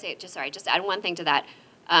havens. I would say, just add one thing to that.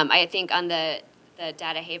 I think on the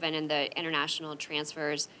data haven and the international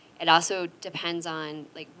transfers, it also depends on,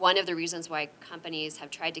 like, one of the reasons why companies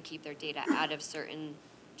have tried to keep their data out of certain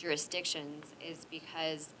jurisdictions is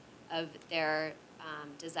because of their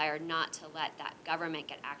desire not to let that government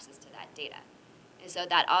get access to that data. And so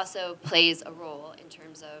that also plays a role in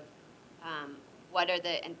terms of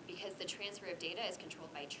and because the transfer of data is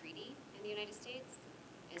controlled by treaty in the United States,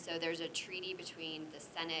 and so there's a treaty between the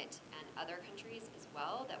Senate and other countries as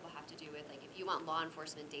well that will have to do with, like, if you want law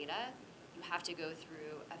enforcement data, you have to go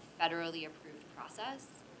through a federally approved process,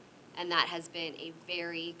 and that has been a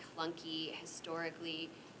very clunky, historically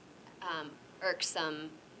irksome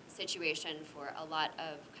situation for a lot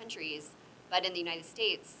of countries. But in the United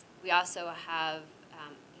States, we also have,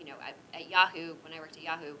 at Yahoo, when I worked at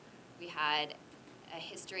Yahoo, we had a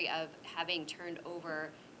history of having turned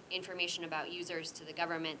over information about users to the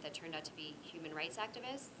government that turned out to be human rights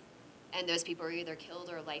activists, and those people were either killed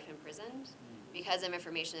or life imprisoned because of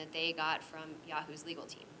information that they got from Yahoo's legal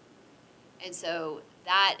team. And so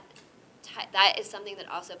that is something that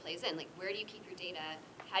also plays in. Like, where do you keep your data?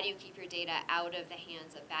 How do you keep your data out of the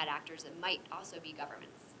hands of bad actors that might also be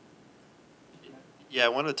governments? Yeah, I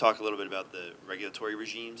wanted to talk a little bit about the regulatory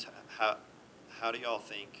regimes. How do y'all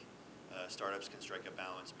think startups can strike a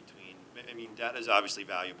balance between, I mean, data is obviously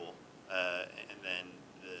valuable, and then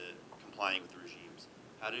the complying with the regimes.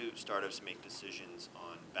 How do startups make decisions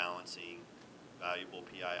on balancing valuable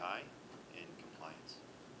PII and compliance?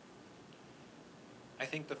 I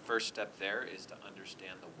think the first step there is to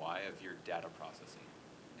understand the why of your data processing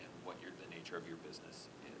and what the nature of your business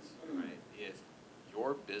is, right? If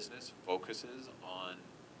your business focuses on,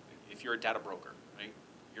 if you're a data broker, right,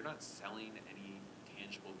 you're not selling any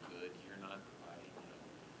tangible good, you're not providing,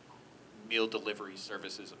 meal delivery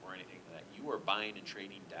services or anything like that. You are buying and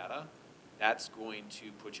trading data. That's going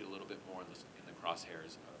to put you a little bit more in the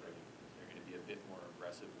crosshairs of regulators. They're going to be a bit more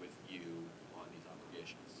aggressive with you on these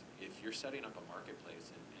obligations. If you're setting up a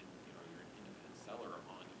marketplace and you're an independent seller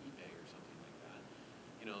on eBay or something like that,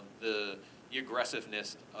 the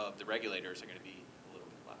aggressiveness of the regulators are going to be a little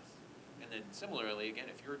bit less. And then similarly, again,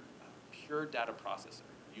 if you're a pure data processor,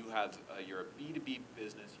 you're a B2B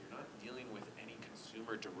business, you're not dealing with any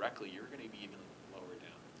consumer directly, you're going to be even lower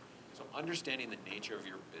down. So understanding the nature of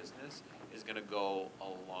your business is going to go a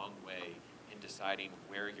long way in deciding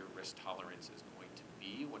where your risk tolerance is going to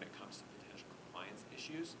be when it comes to potential compliance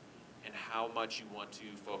issues, and how much you want to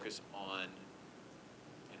focus on,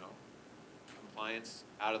 compliance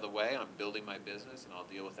out of the way, I'm building my business and I'll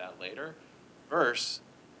deal with that later, versus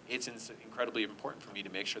it's incredibly important for me to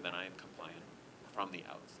make sure that I am compliant from the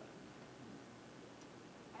outset.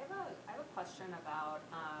 I have a question about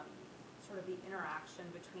sort of the interaction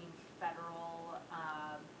between federal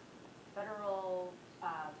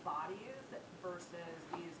bodies versus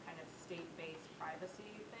these kind of state-based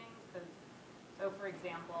privacy things. So for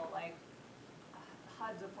example, like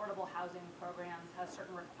HUD's affordable housing programs has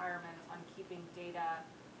certain requirements on keeping data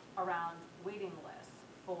around waiting lists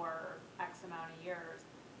for X amount of years.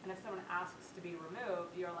 And if someone asks to be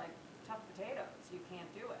removed, you're like, tough potatoes, you can't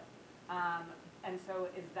do it. And so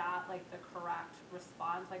is that like the correct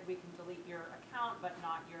response? Like, we can delete your account but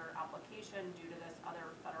not your application due to this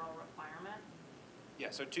other federal requirement? Yeah,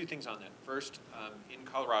 so two things on that. First, in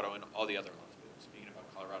Colorado and all the other laws, but speaking about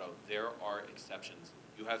Colorado, there are exceptions.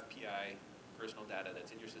 You have PI, personal data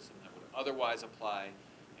that's in your system that would otherwise apply,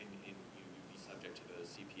 and you'd be subject to the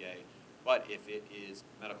CPA. But if it is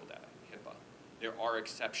medical data, HIPAA, there are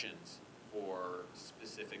exceptions for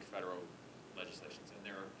specific federal legislations, and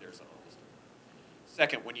there's a whole list of them.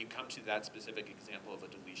 Second, when you come to that specific example of a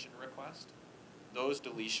deletion request, those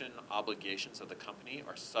deletion obligations of the company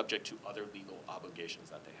are subject to other legal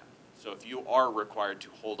obligations that they have. So if you are required to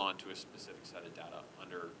hold on to a specific set of data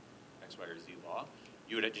under X, Y, or Z law,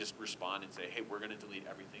 you would just respond and say, hey, we're going to delete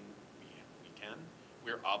everything we can.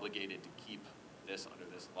 We're obligated to keep this under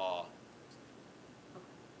this law. Okay,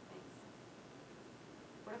 thanks.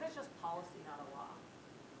 What if it's just policy, not a law?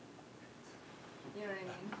 You know what I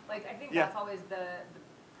mean? Like, I think that's always the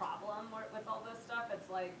problem with all this stuff. It's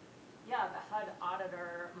like, yeah, the HUD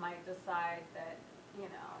auditor might decide that,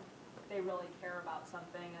 they really care about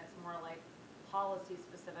something, and it's more like policy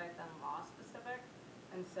specific than law specific,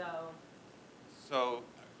 and so. So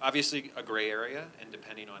obviously a gray area, and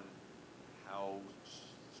depending on how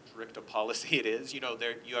strict a policy it is, you know,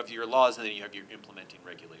 there you have your laws and then you have your implementing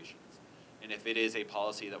regulations. And if it is a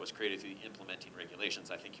policy that was created through the implementing regulations,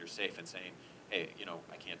 I think you're safe in saying, hey, you know,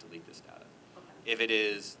 I can't delete this data. Okay. If it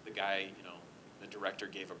is the guy, you know, the director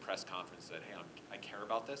gave a press conference that, hey, I care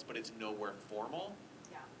about this, but it's nowhere formal,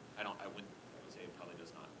 Yeah. I would say it probably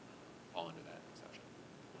does not fall under that exception.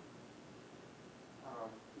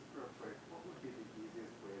 Just real quick, what would be the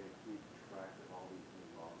easiest way to keep track of all these new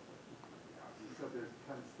laws that keep coming out? You said there's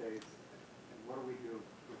 10 states, and what do we do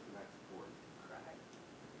with the next 40?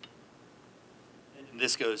 And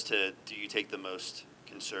this goes to, do you take the most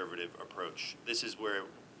conservative approach? This is where,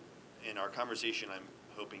 in our conversation, I'm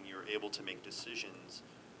hoping you're able to make decisions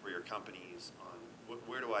for your companies on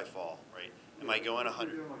where do I fall, right? Am I going 100?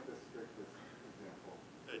 You're doing like the strictest example.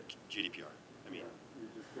 GDPR. I mean, Yeah, you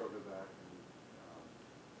just go to that. And,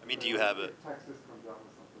 I mean, do you have a? If Texas comes out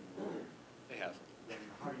with something new, They have. then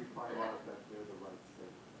how do you find out that they're the right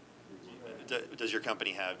state? Does your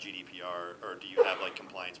company have GDPR, or do you have like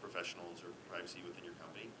compliance professionals or privacy within your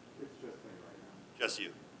company? It's just me right now. Just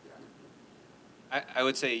you. Yeah. I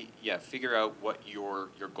would say, yeah, figure out what your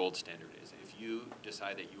gold standard is. If you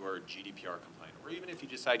decide that you are GDPR compliant, or even if you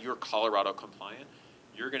decide you're Colorado compliant,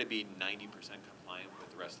 you're going to be 90% compliant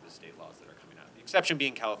with the rest of the state laws that are coming out. The exception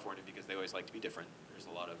being California, because they always like to be different. There's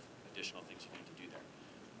a lot of additional things you need to do there.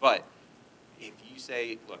 But if you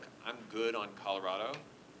say, look, I'm good on Colorado,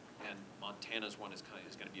 and Montana's one is going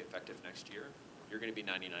to be effective next year, you're going to be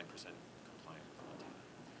 99% compliant with Montana.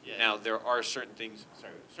 Yeah. Now, there are certain things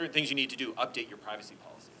you need to do. Update your privacy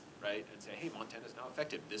policy, right? And say, hey, Montana's now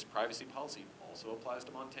effective. This privacy policy also applies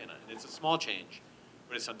to Montana. And it's a small change,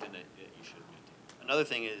 but it's something that you should maintain. Another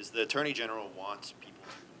thing is the Attorney General wants people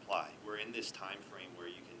to comply. We're in this time frame where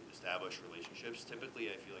you can establish relationships.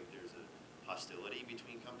 Typically, I feel like there's a hostility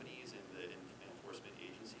between companies and the enforcement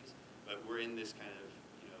agencies, but we're in this kind of,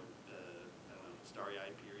 I don't know,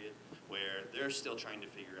 starry-eyed period where they're still trying to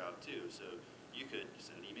figure out too. So you could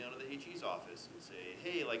send an email to the AG's office and say,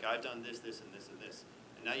 hey, like I've done this, this, and this, and this,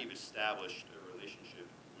 and now you've established a relationship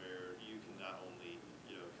where you can not only,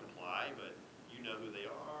 comply, but you know who they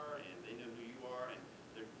are and they know who you are, and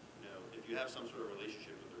they're, if you have some sort of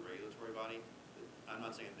relationship with a regulatory body, I'm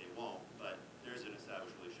not saying they won't, but there's an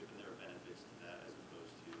established relationship and there are benefits to that as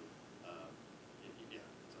opposed to,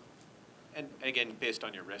 so. And again, based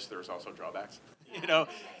on your risk, there's also drawbacks.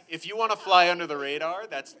 If you want to fly under the radar,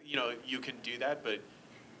 that's, you can do that, but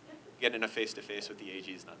getting a face-to-face with the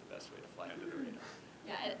AG is not the best way to fly under the radar.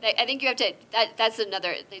 Yeah, I think you have to, that's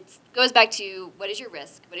another, it goes back to what is your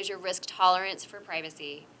risk? What is your risk tolerance for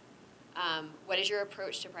privacy? What is your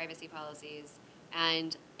approach to privacy policies?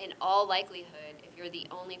 And in all likelihood, if you're the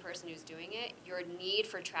only person who's doing it, your need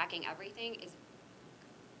for tracking everything is,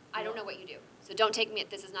 I don't know what you do. So don't take me,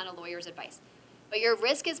 this is not a lawyer's advice. But your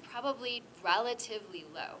risk is probably relatively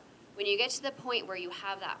low. When you get to the point where you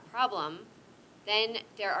have that problem, then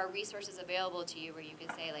there are resources available to you where you can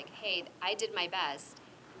say like, hey, I did my best.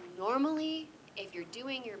 Normally, if you're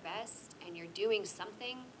doing your best and you're doing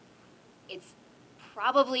something, it's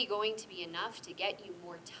probably going to be enough to get you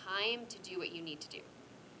more time to do what you need to do.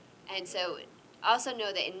 And so also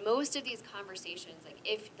know that in most of these conversations,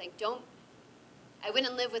 I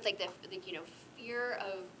wouldn't live with the fear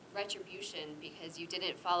of retribution because you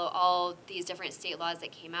didn't follow all these different state laws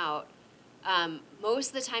that came out. Most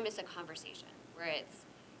of the time it's a conversation where it's,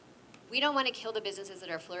 we don't want to kill the businesses that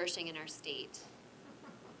are flourishing in our state.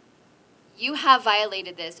 You have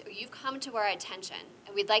violated this, or you've come to our attention,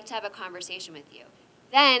 and we'd like to have a conversation with you.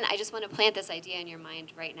 Then I just want to plant this idea in your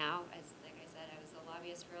mind right now. Like I said, I was a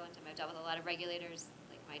lobbyist for a long time. I've dealt with a lot of regulators,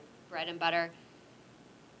 like my bread and butter.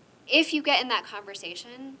 If you get in that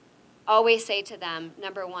conversation, always say to them,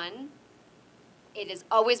 number one, it has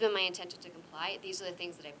always been my intention to comply. These are the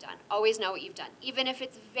things that I've done. Always know what you've done, even if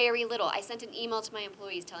it's very little. I sent an email to my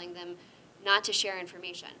employees telling them not to share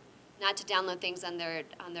information, not to download things on their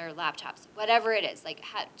laptops, whatever it is.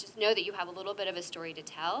 Just know that you have a little bit of a story to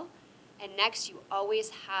tell. And next, you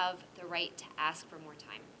always have the right to ask for more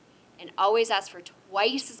time. And always ask for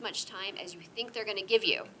twice as much time as you think they're going to give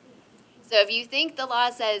you. So if you think the law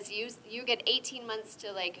says you get 18 months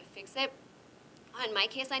to fix it, in my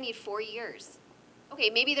case, I need 4 years. Okay,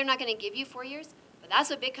 maybe they're not going to give you 4 years, but that's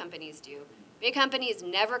what big companies do. Big companies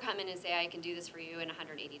never come in and say, I can do this for you in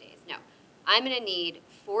 180 days. No, I'm going to need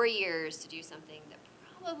 4 years to do something that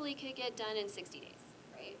probably could get done in 60 days,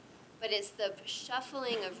 right? But it's the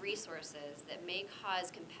shuffling of resources that may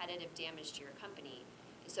cause competitive damage to your company.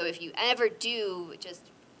 So if you ever do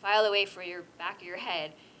just file away for your back of your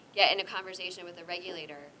head, get in a conversation with a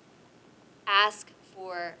regulator, ask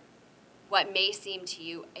for what may seem to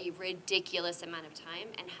you a ridiculous amount of time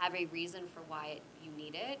and have a reason for why you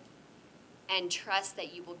need it, and trust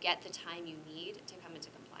that you will get the time you need to come into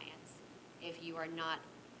compliance if you are not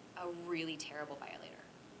a really terrible violator.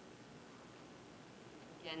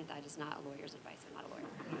 Again, that is not a lawyer's advice. I'm not a lawyer.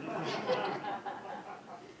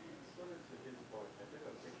 Sort of to his point, I took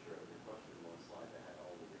a picture of your question on one slide that had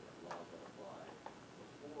all the different laws that apply.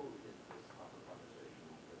 Before we get to this proper conversation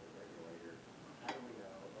with the regulator, how do we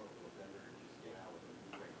know, oh, will a vendor just get out with a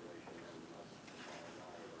new regulation and we must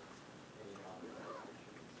comply or not, or any other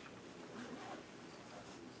jurisdictions changing the regulations? How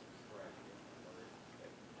do we subtract it and learn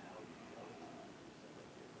that now you know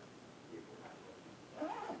if we're not looking?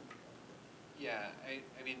 Yeah, I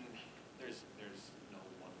mean, there's no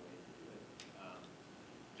one way to do it.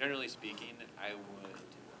 Generally speaking, I would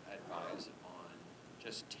advise on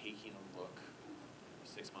just taking a look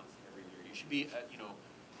 6 months every year. You should be,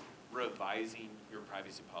 revising your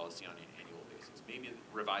privacy policy on an annual basis. Maybe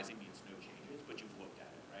revising means no changes, but you've looked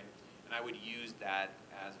at it, right? And I would use that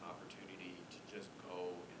as an opportunity to just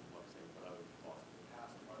go and look, say, what other laws in the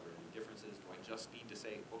past, are there any differences? Do I just need to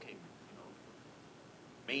say, okay,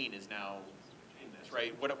 Maine is now in this,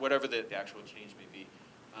 right? Whatever the actual change may be.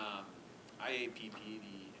 IAPP,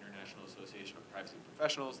 the International Association of Privacy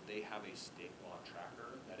Professionals, they have a state law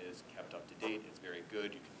tracker that is kept up to date. It's very good.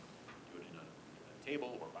 You can do it in a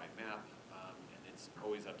table or by map, and it's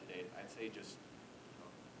always up to date. I'd say just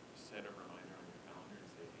set a reminder on your calendar and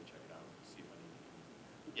say, hey, check it out, see if I need to.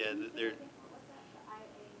 Yeah, there. What's that,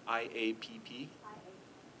 the IA? IAPP.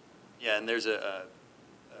 Yeah, and there's a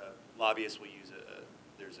lobbyists will use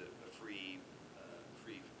there's a free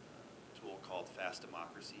tool called Fast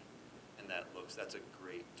Democracy, and that's a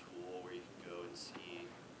great tool where you can go and see.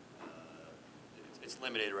 It's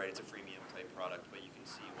limited, right? It's a freemium type product, but you can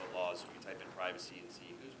see what laws. You can type in privacy and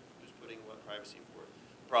see who's putting what privacy forward.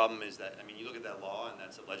 The problem is that you look at that law, and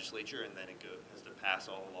that's a legislature, and then it has to pass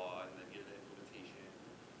all the law, and then get an implementation,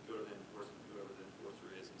 go to the enforcement, whoever the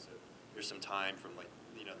enforcer is, and so there's some time from the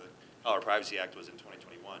Colorado Privacy Act was in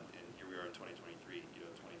 2021, and here we are in 2023.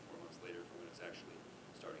 24 months later from when it's actually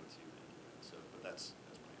starting to implement. So, but that's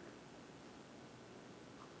my area.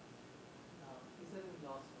 Is there any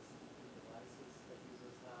law specific devices that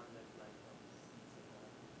users have, like laptops, etc.?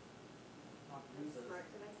 Not users. Smart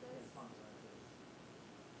devices? Yes, smart devices.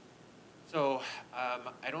 So I'm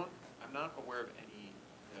not aware of any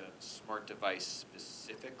smart device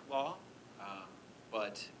specific law,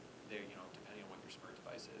 but there, depending on what your smart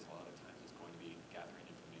device is, a lot of times it's going to be gathering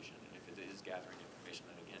information, and if it is gathering information,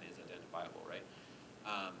 then again is identifiable, right?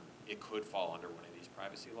 It could fall under one of these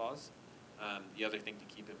privacy laws. The other thing to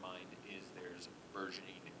keep in mind is there's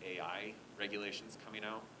burgeoning AI regulations coming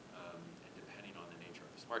out, and depending on the nature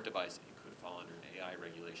of the smart device, it could fall under an AI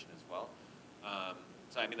regulation as well.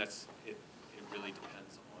 So I mean, it really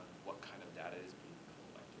depends on what kind of data is being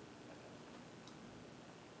collected at that point.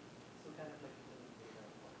 So kind of like the data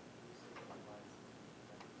of what usage of device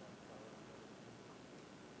that cover.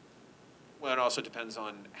 Well, it also depends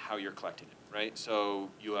on how you're collecting it, right? So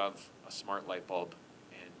you have a smart light bulb,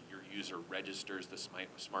 and your user registers the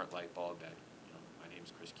smart light bulb at, my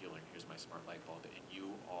name's Chris Keeler, and here's my smart light bulb, and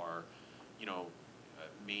you are,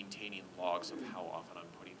 maintaining logs of how often I'm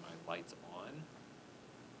putting my lights on.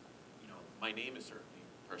 My name is certainly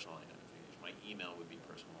personal identification. My email would be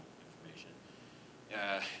personal information.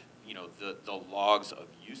 The logs of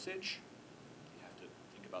usage, you have to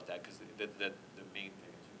think about that, because the main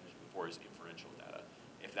thing, as you mentioned before, is inferential data.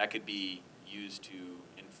 If that could be used to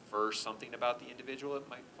infer something about the individual, it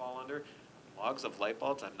might fall under. Logs of light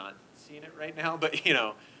bulbs, I'm not seeing it right now, but I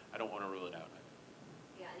don't want to rule it out.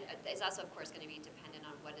 Yeah, and it's also, of course, going to be dependent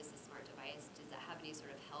on what is the smart device. Does it have any sort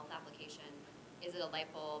of health application? Is it a light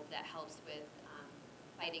bulb that helps with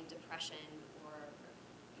fighting depression, or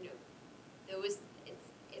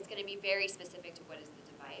it's going to be very specific to what is the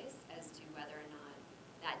device as to whether or not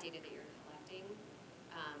that data that you're collecting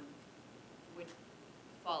would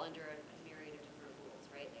fall under a myriad of different rules,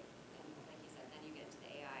 right? And like you said, then you get into the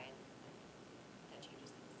AI, and that changes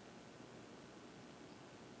things.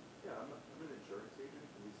 Yeah, I'm an insurance agent,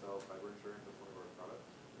 and we sell cyber insurance as one of our products.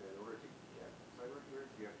 And in order to get cyber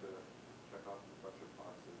insurance, you have to check off a bunch of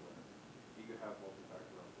boxes, and you can have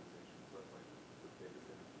multi-factor authorization. So that's like the biggest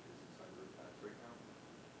thing that's producing cyber attacks right now.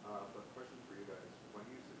 But question for you guys: when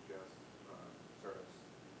you suggest startups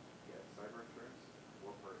get cyber insurance,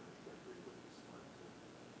 what part of the trajectory would be smart to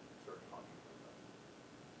start talking about that?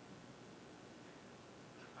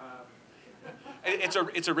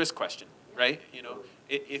 it's a risk question, right? You know,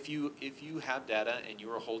 if you have data and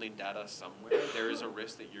you are holding data somewhere, there is a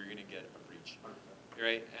risk that you're going to get a breach,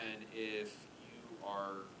 right? And if you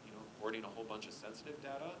are, you know, hoarding a whole bunch of sensitive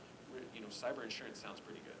data, you know, cyber insurance sounds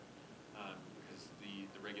pretty good, because the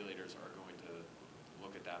regulators are going to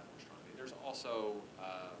look at that more strongly. There's also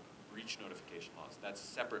breach notification laws. That's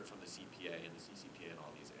separate from the CPA and the CCPA and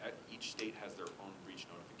all these. Each state has their own breach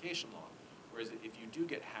notification law. Whereas if you do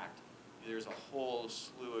get hacked, there's a whole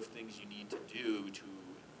slew of things you need to do to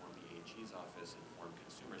inform the AG's office, inform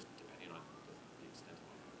consumers, depending on the extent of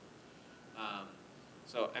it.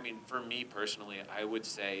 So, I mean, for me personally, I would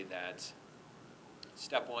say that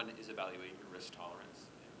step one is evaluate your risk tolerance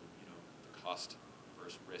and, you know, the cost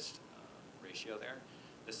versus risk ratio there.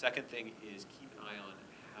 The second thing is keep an eye on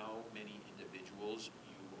how many individuals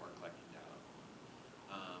you are collecting data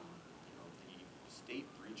on. You know, the state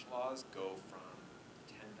breach laws go from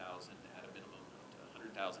 10,000 at a minimum to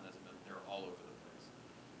 100,000 as a minimum. They're all over the place.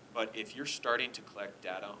 But if you're starting to collect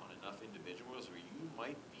data on enough individuals where you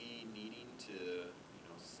might be needing to, you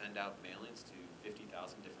know, send out mailings to 50,000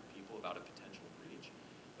 different people about a potential breach,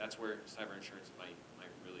 that's where cyber insurance might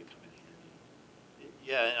really come in handy.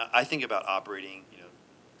 Yeah, and I think about operating, you know,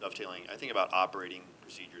 dovetailing, I think about operating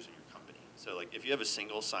procedures in your company. So like if you have a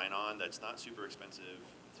single sign-on that's not super expensive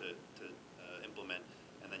to implement,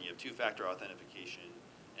 and then you have two-factor authentication,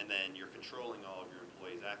 and then you're controlling all of your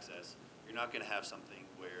employees' access, you're not going to have something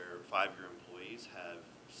where 5 of your employees have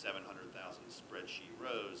 700,000 spreadsheet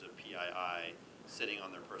rows of PII sitting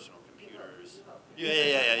on their personal computers.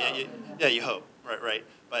 Yeah, you hope, right.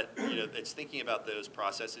 But you know, it's thinking about those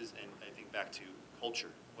processes, and I think back to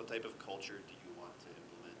culture. What type of culture do you want to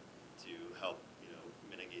implement to help, you know,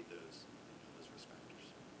 mitigate those, you know, those risk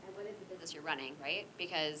factors? And what is the business you're running, right?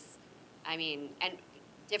 Because, I mean, and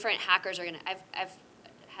different hackers are gonna. I've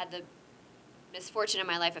had the misfortune in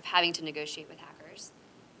my life of having to negotiate with hackers,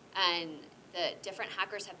 and the different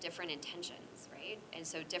hackers have different intentions, right? And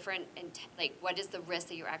so different, like, what is the risk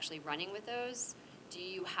that you're actually running with those? Do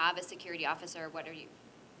you have a security officer? What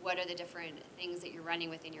are the different things that you're running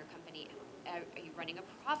within your company? Are you running a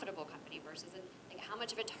profitable company versus like how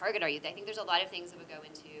much of a target are you? I think there's a lot of things that would go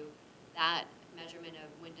into that measurement of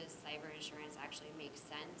when does cyber insurance actually make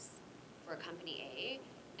sense for company A,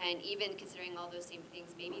 and even considering all those same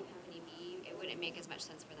things, maybe company B, it wouldn't make as much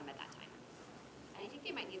sense for them at that time. And I think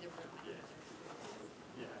they might need the